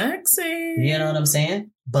 Sexy. You know what I'm saying?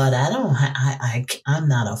 But I'm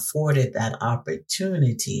not afforded that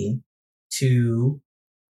opportunity to,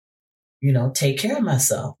 take care of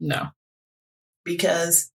myself. No.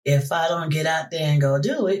 Because if I don't get out there and go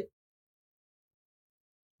do it,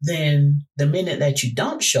 then the minute that you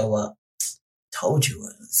don't show up, told you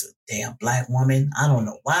it was a damn black woman. I don't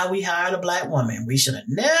know why we hired a black woman. We should have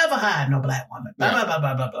never hired no black woman. Blah, blah, blah,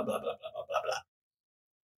 blah, blah, blah, blah, blah, blah, blah, blah.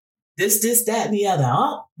 This, that, and the other.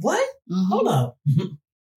 Oh, what? Mm-hmm. Hold up.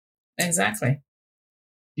 Exactly.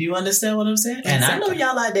 Do you understand what I'm saying? Exactly. And I know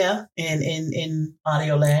y'all out there in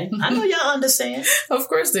audio land. I know y'all understand. Of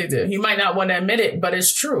course they do. You might not want to admit it, but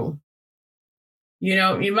it's true.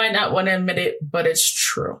 You might not want to admit it, but it's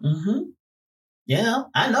true. Mm-hmm. Yeah,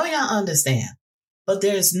 I know y'all understand. But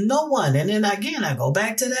there's no one. And then again, I go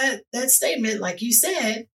back to that statement, like you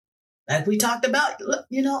said, like we talked about,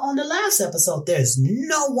 on the last episode, there's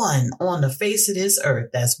no one on the face of this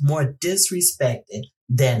earth that's more disrespected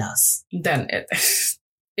than us. Then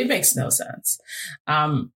it makes no sense.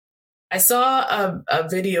 I saw a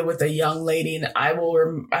video with a young lady, and I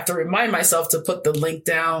will have to remind myself to put the link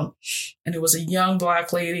down. And it was a young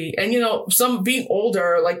black lady. And, some being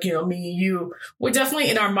older, like, me and you, we're definitely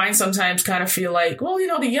in our minds sometimes kind of feel like, well,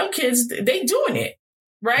 the young kids, they doing it,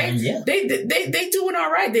 right? Yeah. They doing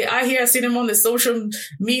all right. I see them on the social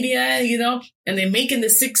media, and they're making the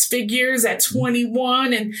six figures at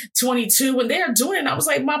 21 and 22, and they're doing it. And I was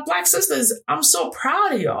like, my black sisters, I'm so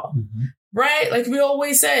proud of y'all. Mm-hmm. Right? Like we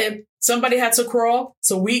always said, somebody had to crawl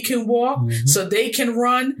so we can walk, mm-hmm. so they can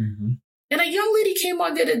run. Mm-hmm. And a young lady came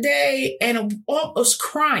on the other day and was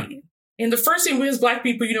crying. And the first thing we as black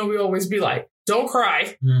people, we always be like, don't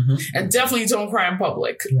cry. Mm-hmm. And definitely don't cry in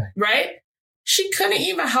public. Right? She couldn't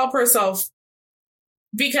even help herself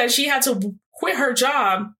because she had to quit her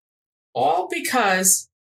job all because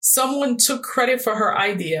someone took credit for her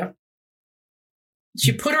idea.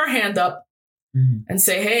 She put her hand up mm-hmm. and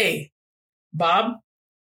say, hey, Bob,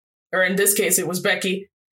 or in this case, it was Becky,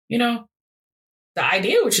 the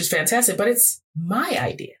idea, which is fantastic, but it's my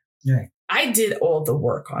idea. Right. I did all the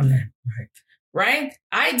work on it. Right?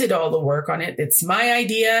 I did all the work on it. It's my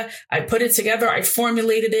idea. I put it together. I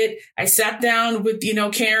formulated it. I sat down with,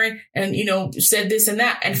 Karen and, said this and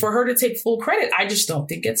that. And for her to take full credit, I just don't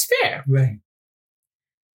think it's fair. Right.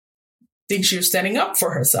 Think she was standing up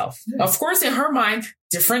for herself. Yeah. Of course, in her mind,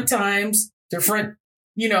 different times, different,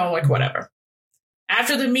 like whatever.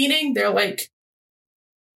 After the meeting, they're like,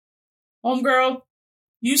 homegirl,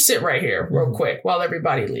 you sit right here real mm-hmm. quick while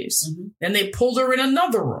everybody leaves. Mm-hmm. And they pulled her in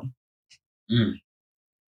another room. Mm.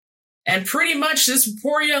 And pretty much this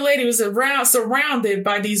poor young lady was surrounded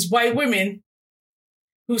by these white women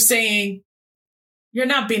who's saying, you're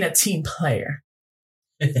not being a team player.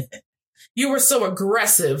 You were so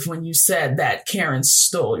aggressive when you said that Karen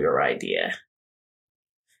stole your idea.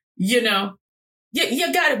 You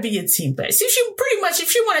got to be a team player. So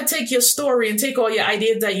if you want to take your story and take all your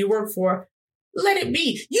ideas that you work for, let it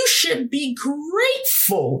be. You should be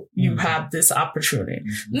grateful you mm-hmm. have this opportunity.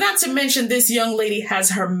 Mm-hmm. Not to mention this young lady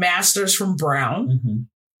has her master's from Brown. Mm-hmm.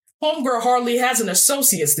 Homegirl hardly has an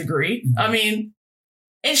associate's degree. Mm-hmm.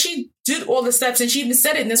 And she did all the steps, and she even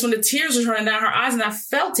said it in this when the tears were running down her eyes, and I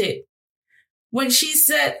felt it when she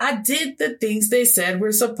said, I did the things they said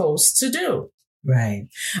we're supposed to do. Right.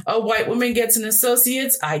 A white woman gets an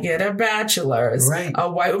associate's, I get a bachelor's. Right. A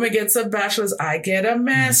white woman gets a bachelor's, I get a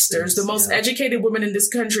master's. The most educated woman in this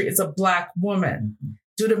country is a black woman. Mm-hmm.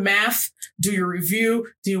 Do the math, do your review,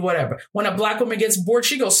 do whatever. When a black woman gets bored,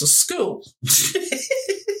 she goes to school.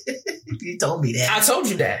 You told me that. I told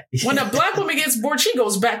you that. When a black woman gets bored, she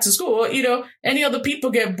goes back to school. Any other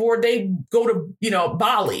people get bored, they go to,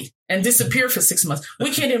 Bali and disappear for 6 months.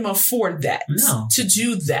 We can't even afford that. No. To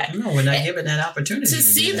do that. No, we're not given that opportunity. To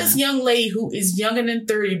see this young lady who is younger than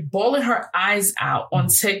 30 bawling her eyes out on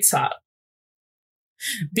TikTok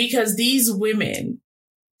because these women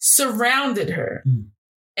surrounded her. Mm.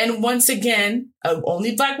 And once again,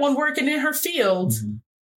 only black one working in her field mm-hmm.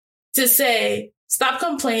 to say, stop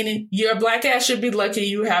complaining. Your black ass should be lucky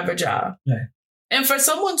you have a job. Right. And for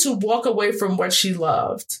someone to walk away from what she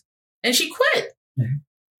loved, and she quit. Right.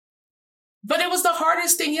 But it was the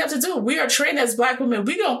hardest thing you have to do. We are trained as black women.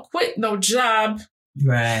 We don't quit no job.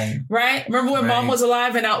 Right. Right? Remember when mom was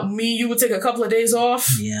alive and you would take a couple of days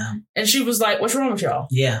off? Yeah. And she was like, what's wrong with y'all?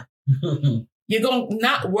 Yeah. You're going to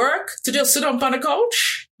not work to just sit up on a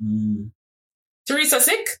couch? Mm. Teresa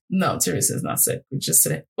sick? No, Teresa's not sick. We just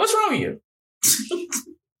sitting. What's wrong with you?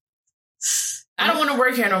 I don't want to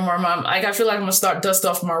work here no more, Mom. Like, I feel like I'm going to start dust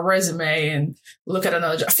off my resume and look at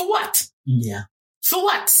another job. For what? Yeah. For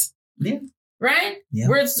what? Yeah. Right? Yeah.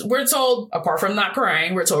 We're told, apart from not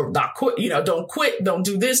crying, we're told not quit, don't quit, don't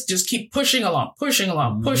do this, just keep pushing along,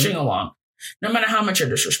 no matter how much you're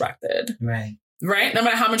disrespected. Right. Right? No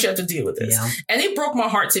matter how much you have to deal with this. Yeah. And it broke my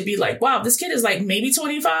heart to be like, wow, this kid is like maybe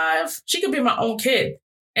 25. She could be my own kid.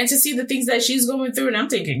 And to see the things that she's going through, and I'm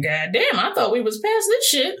thinking, God damn, I thought we was past this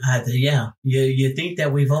shit. Yeah. You think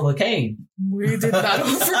that we've overcame. We did not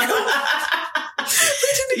overcome.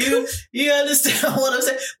 You understand what I'm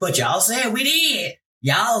saying? But y'all said we did.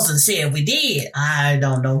 Y'all said we did. I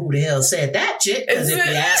don't know who the hell said that shit. Because if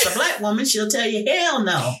you ask a black woman, she'll tell you, hell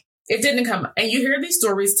no. It didn't come. And you hear these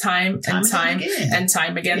stories time and time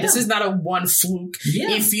again. Yeah. This is not a one fluke.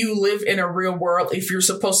 Yeah. If you live in a real world, if you're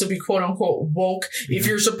supposed to be quote unquote woke, if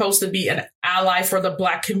you're supposed to be an ally for the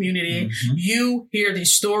black community, you hear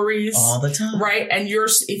these stories all the time. Right. And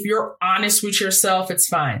if you're honest with yourself, it's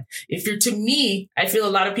fine. To me, I feel a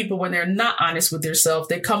lot of people, when they're not honest with themselves,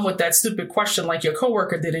 they come with that stupid question like your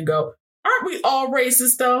coworker did and go, aren't we all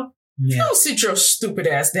racist though? Yeah. Don't sit your stupid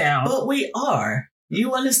ass down. But we are.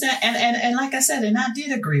 You understand? And like I said, and I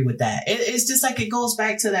did agree with that. It's just like it goes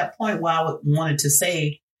back to that point where I wanted to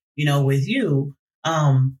say, with you,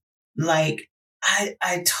 like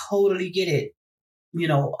I totally get it.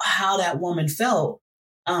 How that woman felt,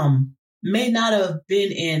 may not have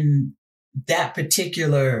been in that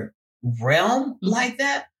particular realm like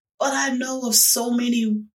that, but I know of so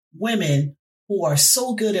many women who are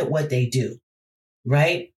so good at what they do.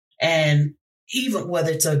 Right. And even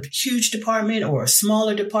whether it's a huge department or a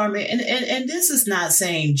smaller department. And this is not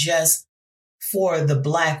saying just for the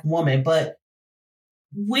black woman, but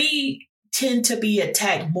we tend to be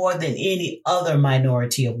attacked more than any other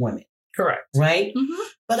minority of women. Correct. Right? Mm-hmm.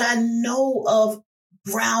 But I know of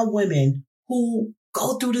brown women who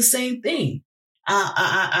go through the same thing.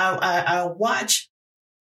 I watch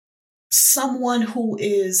someone who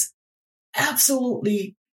is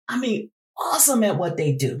absolutely, awesome at what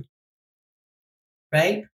they do.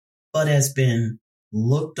 Right? But has been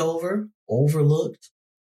overlooked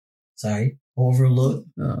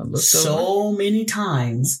so many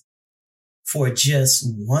times for just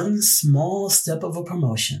one small step of a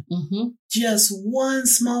promotion. Mm-hmm. Just one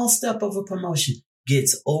small step of a promotion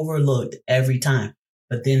gets overlooked every time.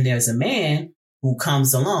 But then there's a man who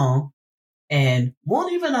comes along and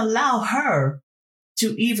won't even allow her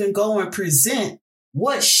to even go and present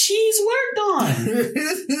what she's worked on.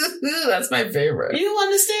 That's my favorite. You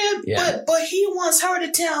understand? Yeah. But he wants her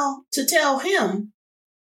to tell him,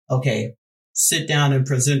 okay, sit down and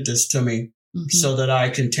present this to me so that I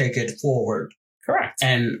can take it forward. Correct.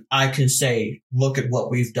 And I can say, look at what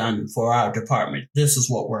we've done for our department. This is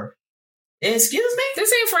what we're. Excuse me?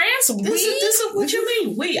 This ain't France. This is what you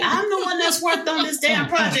mean. I'm the one that's worked on this damn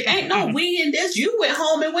project. Ain't no we in this. You went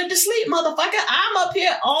home and went to sleep, motherfucker. I'm up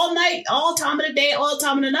here all night, all time of the day, all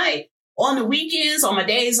time of the night, on the weekends, on my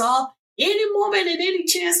days off, any moment and any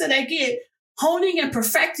chance that I get, honing and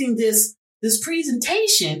perfecting this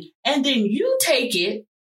presentation. And then you take it,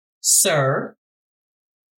 sir,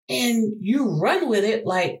 and you run with it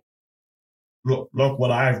like, look what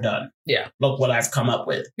I've done. Yeah. Look what I've come up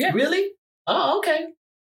with. Yeah. Really? Oh, okay.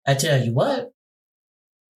 I tell you what,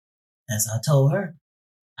 as I told her,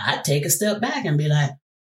 I'd take a step back and be like,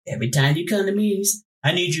 every time you come to me,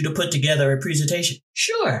 I need you to put together a presentation.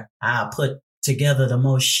 Sure, I'll put together the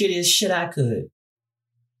most shittiest shit I could.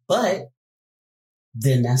 But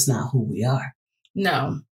then that's not who we are.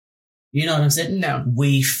 No. You know what I'm saying? No.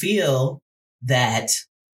 We feel that,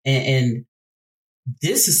 and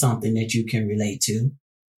this is something that you can relate to,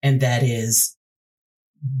 and that is,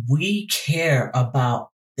 we care about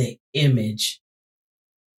the image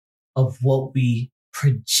of what we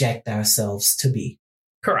project ourselves to be.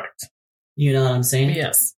 Correct. You know what I'm saying?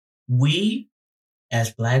 Yes. We,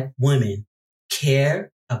 as Black women,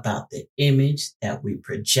 care about the image that we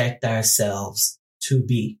project ourselves to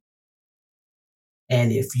be.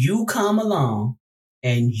 And if you come along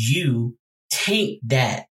and you taint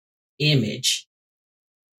that image,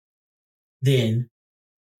 then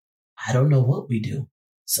I don't know what we do.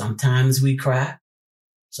 Sometimes we cry.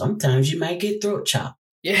 Sometimes you might get throat chopped.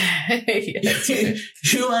 Yeah.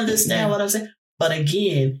 You understand what I'm saying? But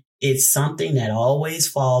again, it's something that always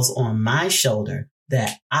falls on my shoulder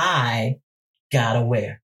that I gotta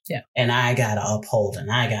wear. Yeah. And I gotta uphold and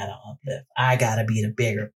I gotta uplift. I gotta be the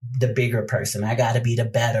bigger person. I gotta be the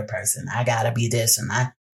better person. I gotta be this and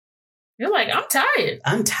I. You're like, I'm tired.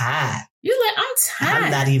 I'm tired. You're like, I'm tired.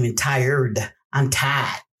 I'm not even tired. I'm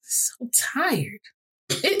tired. So tired.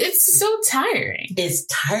 It's so tiring. It's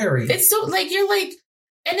tiring. It's so like, you're like,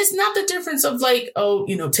 and it's not the difference of like, oh,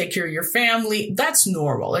 take care of your family. That's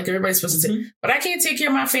normal. Like everybody's supposed to say, but I can't take care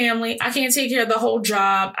of my family. I can't take care of the whole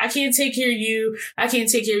job. I can't take care of you. I can't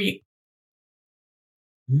take care of you.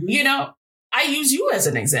 I use you as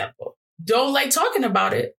an example. Don't like talking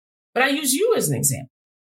about it, but I use you as an example.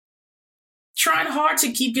 Trying hard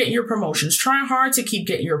to keep getting your promotions.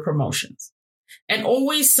 And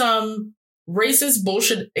always some racist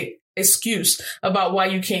bullshit excuse about why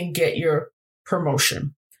you can't get your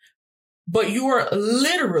promotion. But you are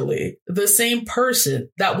literally the same person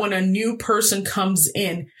that when a new person comes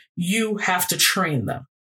in, you have to train them.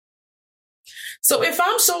 So if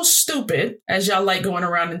I'm so stupid, as y'all like going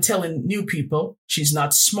around and telling new people, she's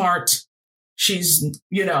not smart, she's,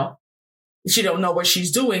 she don't know what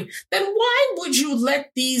she's doing, then why would you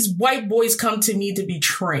let these white boys come to me to be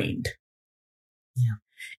trained? Yeah.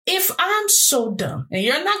 If I'm so dumb, and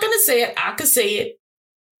you're not going to say it, I could say it,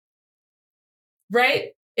 right?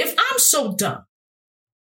 If I'm so dumb,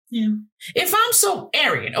 if I'm so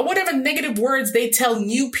arrogant, or whatever negative words they tell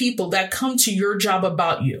new people that come to your job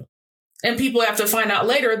about you, and people have to find out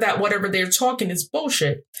later that whatever they're talking is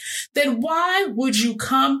bullshit, then why would you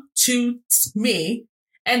come to me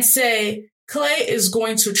and say, Clay is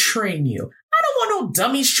going to train you? I don't want no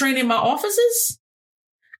dummies training my offices.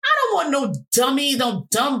 I don't want no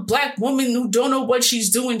dumb black woman who don't know what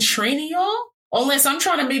she's doing training y'all, unless I'm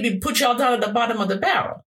trying to maybe put y'all down at the bottom of the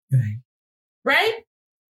barrel. Right?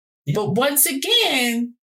 Yeah. But once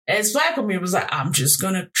again, as black women, it was like, I'm just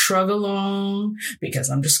going to trug along because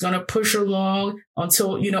I'm just going to push along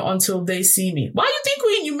until they see me. Why do you think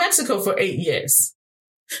we're in New Mexico for 8 years?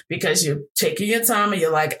 Because you're taking your time and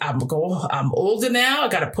you're like, I'm older now. I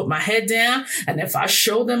got to put my head down. And if I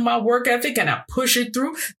show them my work ethic and I push it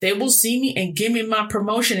through, they will see me and give me my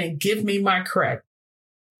promotion and give me my cred.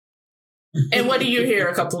 And what do you hear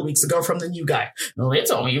a couple of weeks ago from the new guy? No, they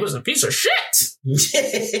told me he was a piece of shit.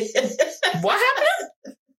 What happened?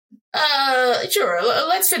 Sure.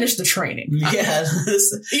 Let's finish the training. Yeah.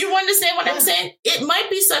 You understand what I'm saying? It might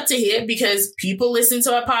be sucked to hear because people listen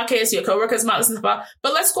to our podcast. Your coworkers might listen to our,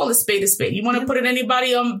 but let's call a spade a spade. You want to put it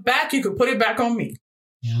anybody on back? You could put it back on me.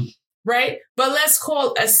 Yeah. Right? But let's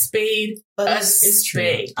call a spade a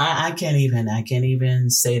spade. I can't even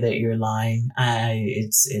say that you're lying.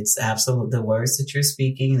 It's absolute. The words that you're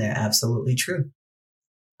speaking, they're absolutely true.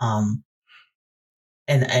 And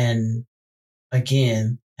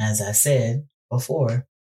again, as I said before,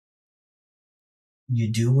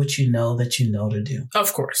 you do what you know to do.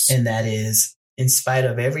 Of course. And that is, in spite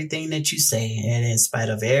of everything that you say, and in spite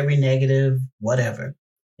of every negative, whatever,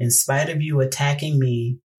 in spite of you attacking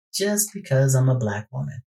me just because I'm a black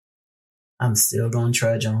woman, I'm still going to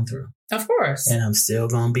trudge on through. Of course. And I'm still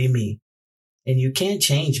going to be me. And you can't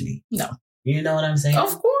change me. No. You know what I'm saying?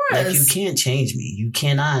 Of course. Like, you can't change me. You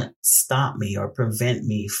cannot stop me or prevent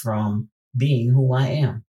me from being who I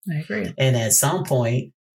am. I agree. And at some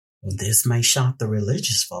point, this might shock the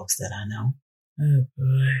religious folks that I know. Oh,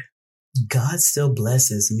 boy. God still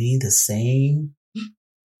blesses me the same.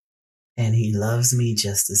 And he loves me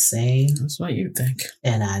just the same. That's what you think.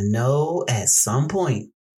 And I know at some point,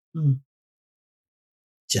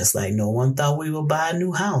 just like no one thought we would buy a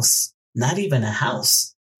new house, not even a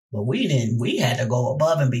house, but we had to go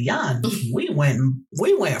above and beyond. we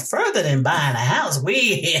went further than buying a house.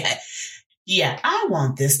 I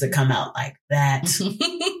want this to come out like that.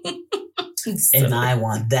 And I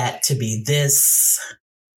want that to be this.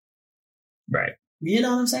 Right. You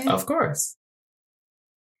know what I'm saying? Of course.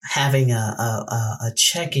 Having a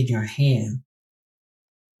check in your hand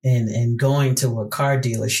and going to a car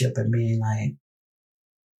dealership and being like,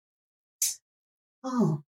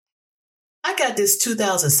 oh, I got this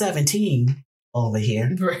 2017 over here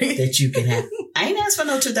that you can have. I ain't asked for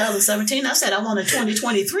no 2017. I said I want a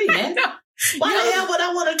 2023, man. Why the hell would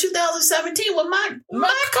I want a 2017 when my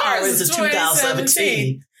car is a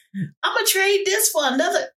 2017? I'm going to trade this for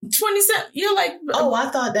another 27. You're like, oh, I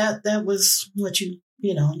thought that was what you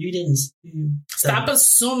didn't. Stop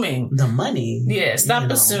assuming. The money. Yeah, stop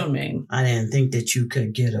assuming. I didn't think that you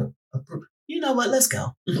could get a you know what? Let's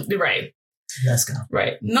go. Right. Let's go.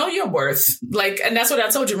 Right. Know your worth. And that's what I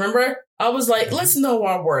told you. Remember? I was like, let's know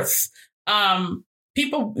our worth.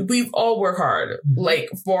 People, we've all worked hard,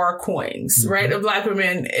 for our coins, right? The black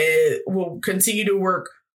women will continue to work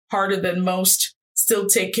harder than most, still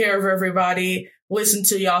take care of everybody, listen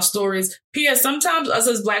to y'all stories. P.S. Sometimes us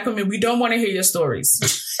as black women, we don't want to hear your stories.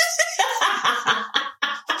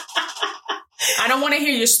 I don't want to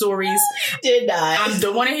hear your stories. Did I? I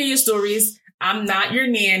don't want to hear your stories. I'm not your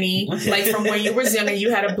nanny. Like from when you were young and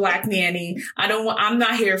you had a black nanny. I'm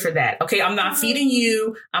not here for that. Okay. I'm not feeding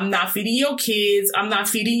you. I'm not feeding your kids. I'm not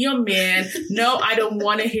feeding your man. No, I don't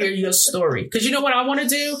want to hear your story. Cause you know what I want to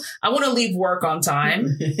do? I want to leave work on time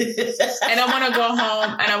and I want to go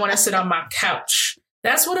home and I want to sit on my couch.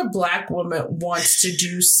 That's what a black woman wants to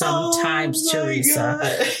do sometimes, Teresa.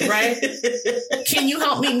 God. Right? Can you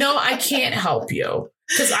help me? No, I can't help you.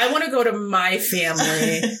 Because I want to go to my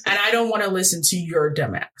family and I don't want to listen to your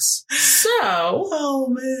dumbass. So,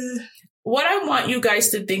 man, what I want you guys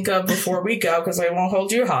to think of before we go, because I won't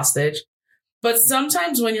hold you hostage, but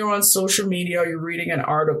sometimes when you're on social media or you're reading an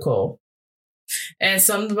article and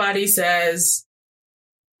somebody says,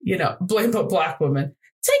 you know, blame a black woman,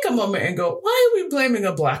 take a moment and go, why are we blaming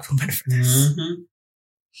a black woman for this? Mm-hmm.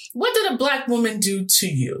 What did a black woman do to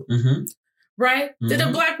you? Mm-hmm. Right? Mm-hmm. What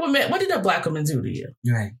did a black woman do to you?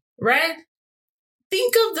 Right. Right?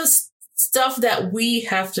 Think of the stuff that we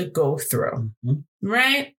have to go through. Mm-hmm.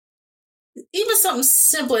 Right? Even something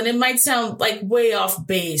simple, and it might sound like way off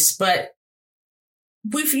base, but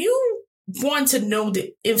if you want to know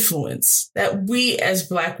the influence that we as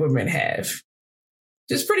black women have,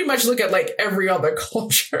 just pretty much look at like every other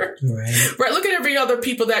culture, right? Look at every other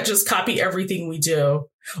people that just copy everything we do.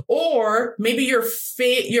 Or maybe your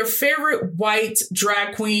favorite white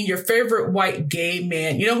drag queen, your favorite white gay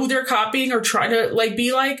man, you know who they're copying or trying to like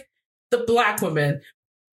be like? The black woman,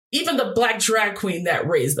 even the black drag queen that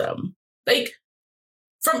raised them. Like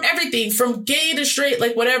from everything, from gay to straight,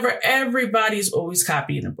 like whatever, everybody's always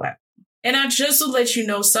copying a black. And I just to let you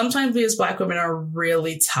know, sometimes we as black women are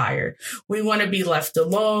really tired. We want to be left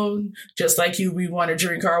alone, just like you. We want to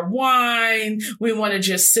drink our wine. We want to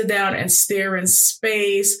just sit down and stare in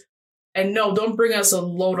space. And no, don't bring us a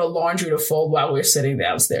load of laundry to fold while we're sitting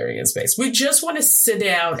down staring in space. We just want to sit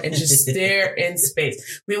down and just stare in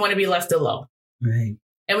space. We want to be left alone. Right.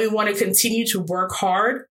 And we want to continue to work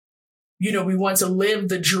hard. You know, we want to live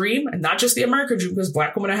the dream, and not just the American dream, because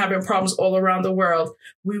black women are having problems all around the world.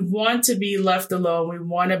 We want to be left alone. We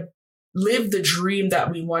want to live the dream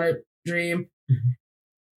that we want to dream. Mm-hmm.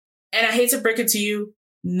 And I hate to break it to you,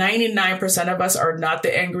 99% of us are not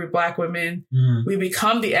the angry black women. Mm. We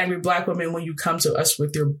become the angry black women when you come to us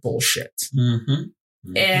with your bullshit. Mm-hmm.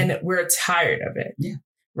 Mm-hmm. And we're tired of it. Yeah.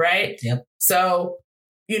 Right? Yep. So,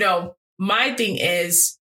 you know, my thing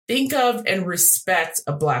is, think of and respect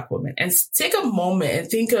a black woman and take a moment and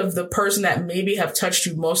think of the person that maybe have touched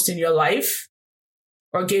you most in your life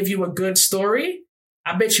or gave you a good story.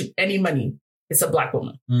 I bet you any money it's a black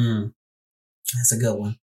woman. Mm. That's a good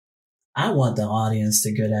one. I want the audience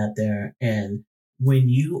to get out there, and when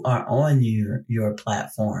you are on your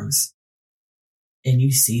platforms and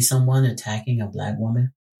you see someone attacking a black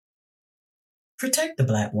woman, protect the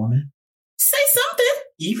black woman. Say something.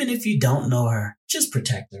 Even if you don't know her, just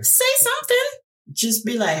protect her. Say something. Just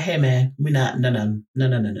be like, hey man, we're not, no. We're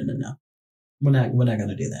not going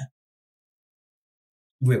to do that.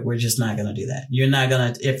 We're just not going to do that. You're not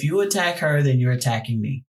going to, if you attack her, then you're attacking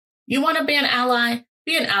me. You want to be an ally?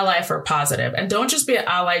 Be an ally for positive, and don't just be an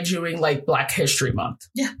ally during like Black History Month.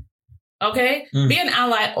 Yeah. Okay. Be an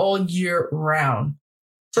ally all year round.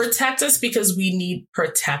 Protect us because we need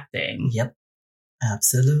protecting. Yep.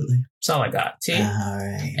 Absolutely. That's all I got. T. All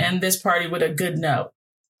right. And this party with a good note.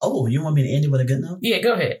 Oh, you want me to end it with a good note? Yeah,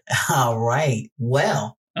 go ahead. All right.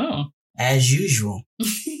 Well, as usual,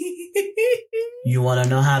 you want to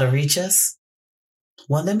know how to reach us?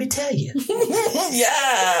 Well, let me tell you.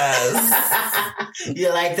 Yes. You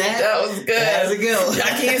like that? That was good. That was a good one.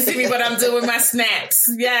 I can't see me, but I'm doing my snaps.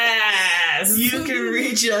 Yes. You can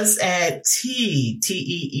reach us at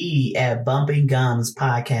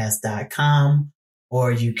TEE@bumpinggumspodcast.com,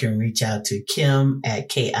 or you can reach out to Kim at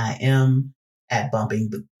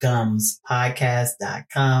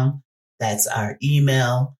KIM@bumpinggumspodcast.com. That's our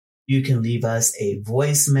email. You can leave us a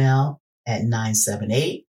voicemail at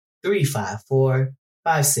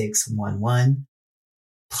 978-354-5611.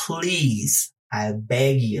 Please, I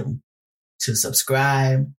beg you to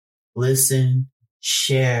subscribe, listen,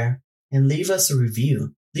 share, and leave us a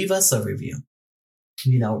review. Leave us a review.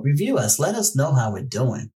 You know, review us. Let us know how we're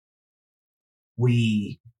doing.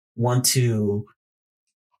 We want to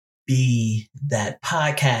be that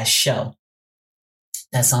podcast show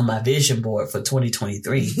that's on my vision board for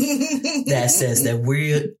 2023 that says that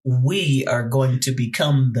we are going to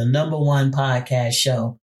become the #1 podcast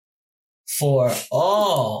show for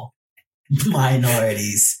all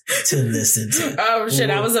minorities to listen to. Oh shit,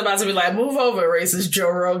 I was about to be like, move over, racist Joe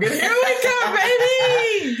Rogan. Here we come,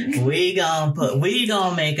 baby. we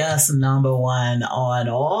gonna make us #1 on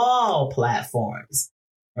all platforms,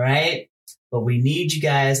 right? But we need you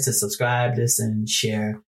guys to subscribe, listen,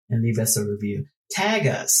 share, and leave us a review. Tag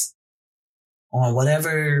us on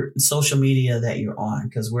whatever social media that you're on,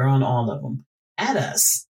 because we're on all of them. Add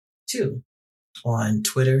us, too, on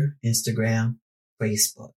Twitter, Instagram,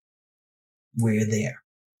 Facebook. We're there.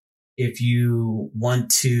 If you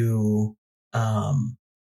want to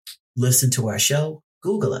listen to our show,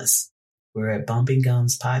 Google us. We're at Bumping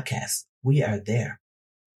Gums Podcast. We are there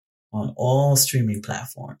on all streaming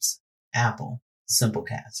platforms. Apple,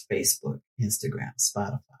 Simplecast, Facebook, Instagram,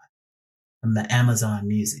 Spotify, Amazon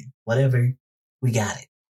Music, whatever, we got it.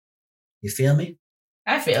 You feel me?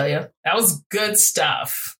 I feel you. That was good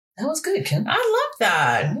stuff. That was good, Kim. I love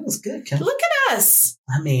that. That was good, Kim. Look at us.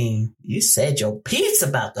 I mean, you said your piece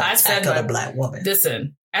about the attack of the black woman.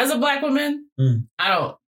 Listen, as a black woman, I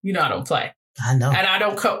don't play. I know. And I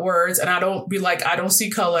don't cut words, and I don't be like, I don't see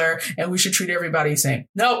color, and we should treat everybody the same.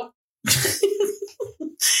 Nope.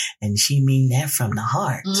 And she mean that from the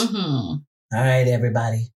heart. Mm-hmm. All right,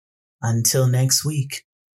 everybody. Until next week,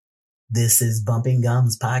 this is Bumping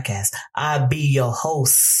Gums Podcast. I'll be your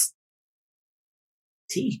host,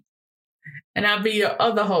 T. And I'll be your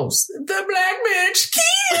other host, the Black Bitch,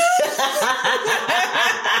 Kia.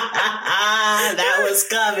 That was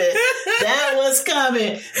coming. That was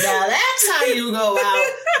coming. Now that's how you go out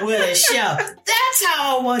with a show. That's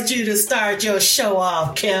how I want you to start your show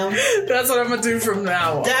off, Kim. That's what I'm going to do from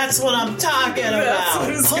now on. That's what I'm talking about.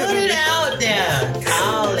 Put it out there.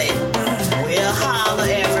 Call it. We'll holler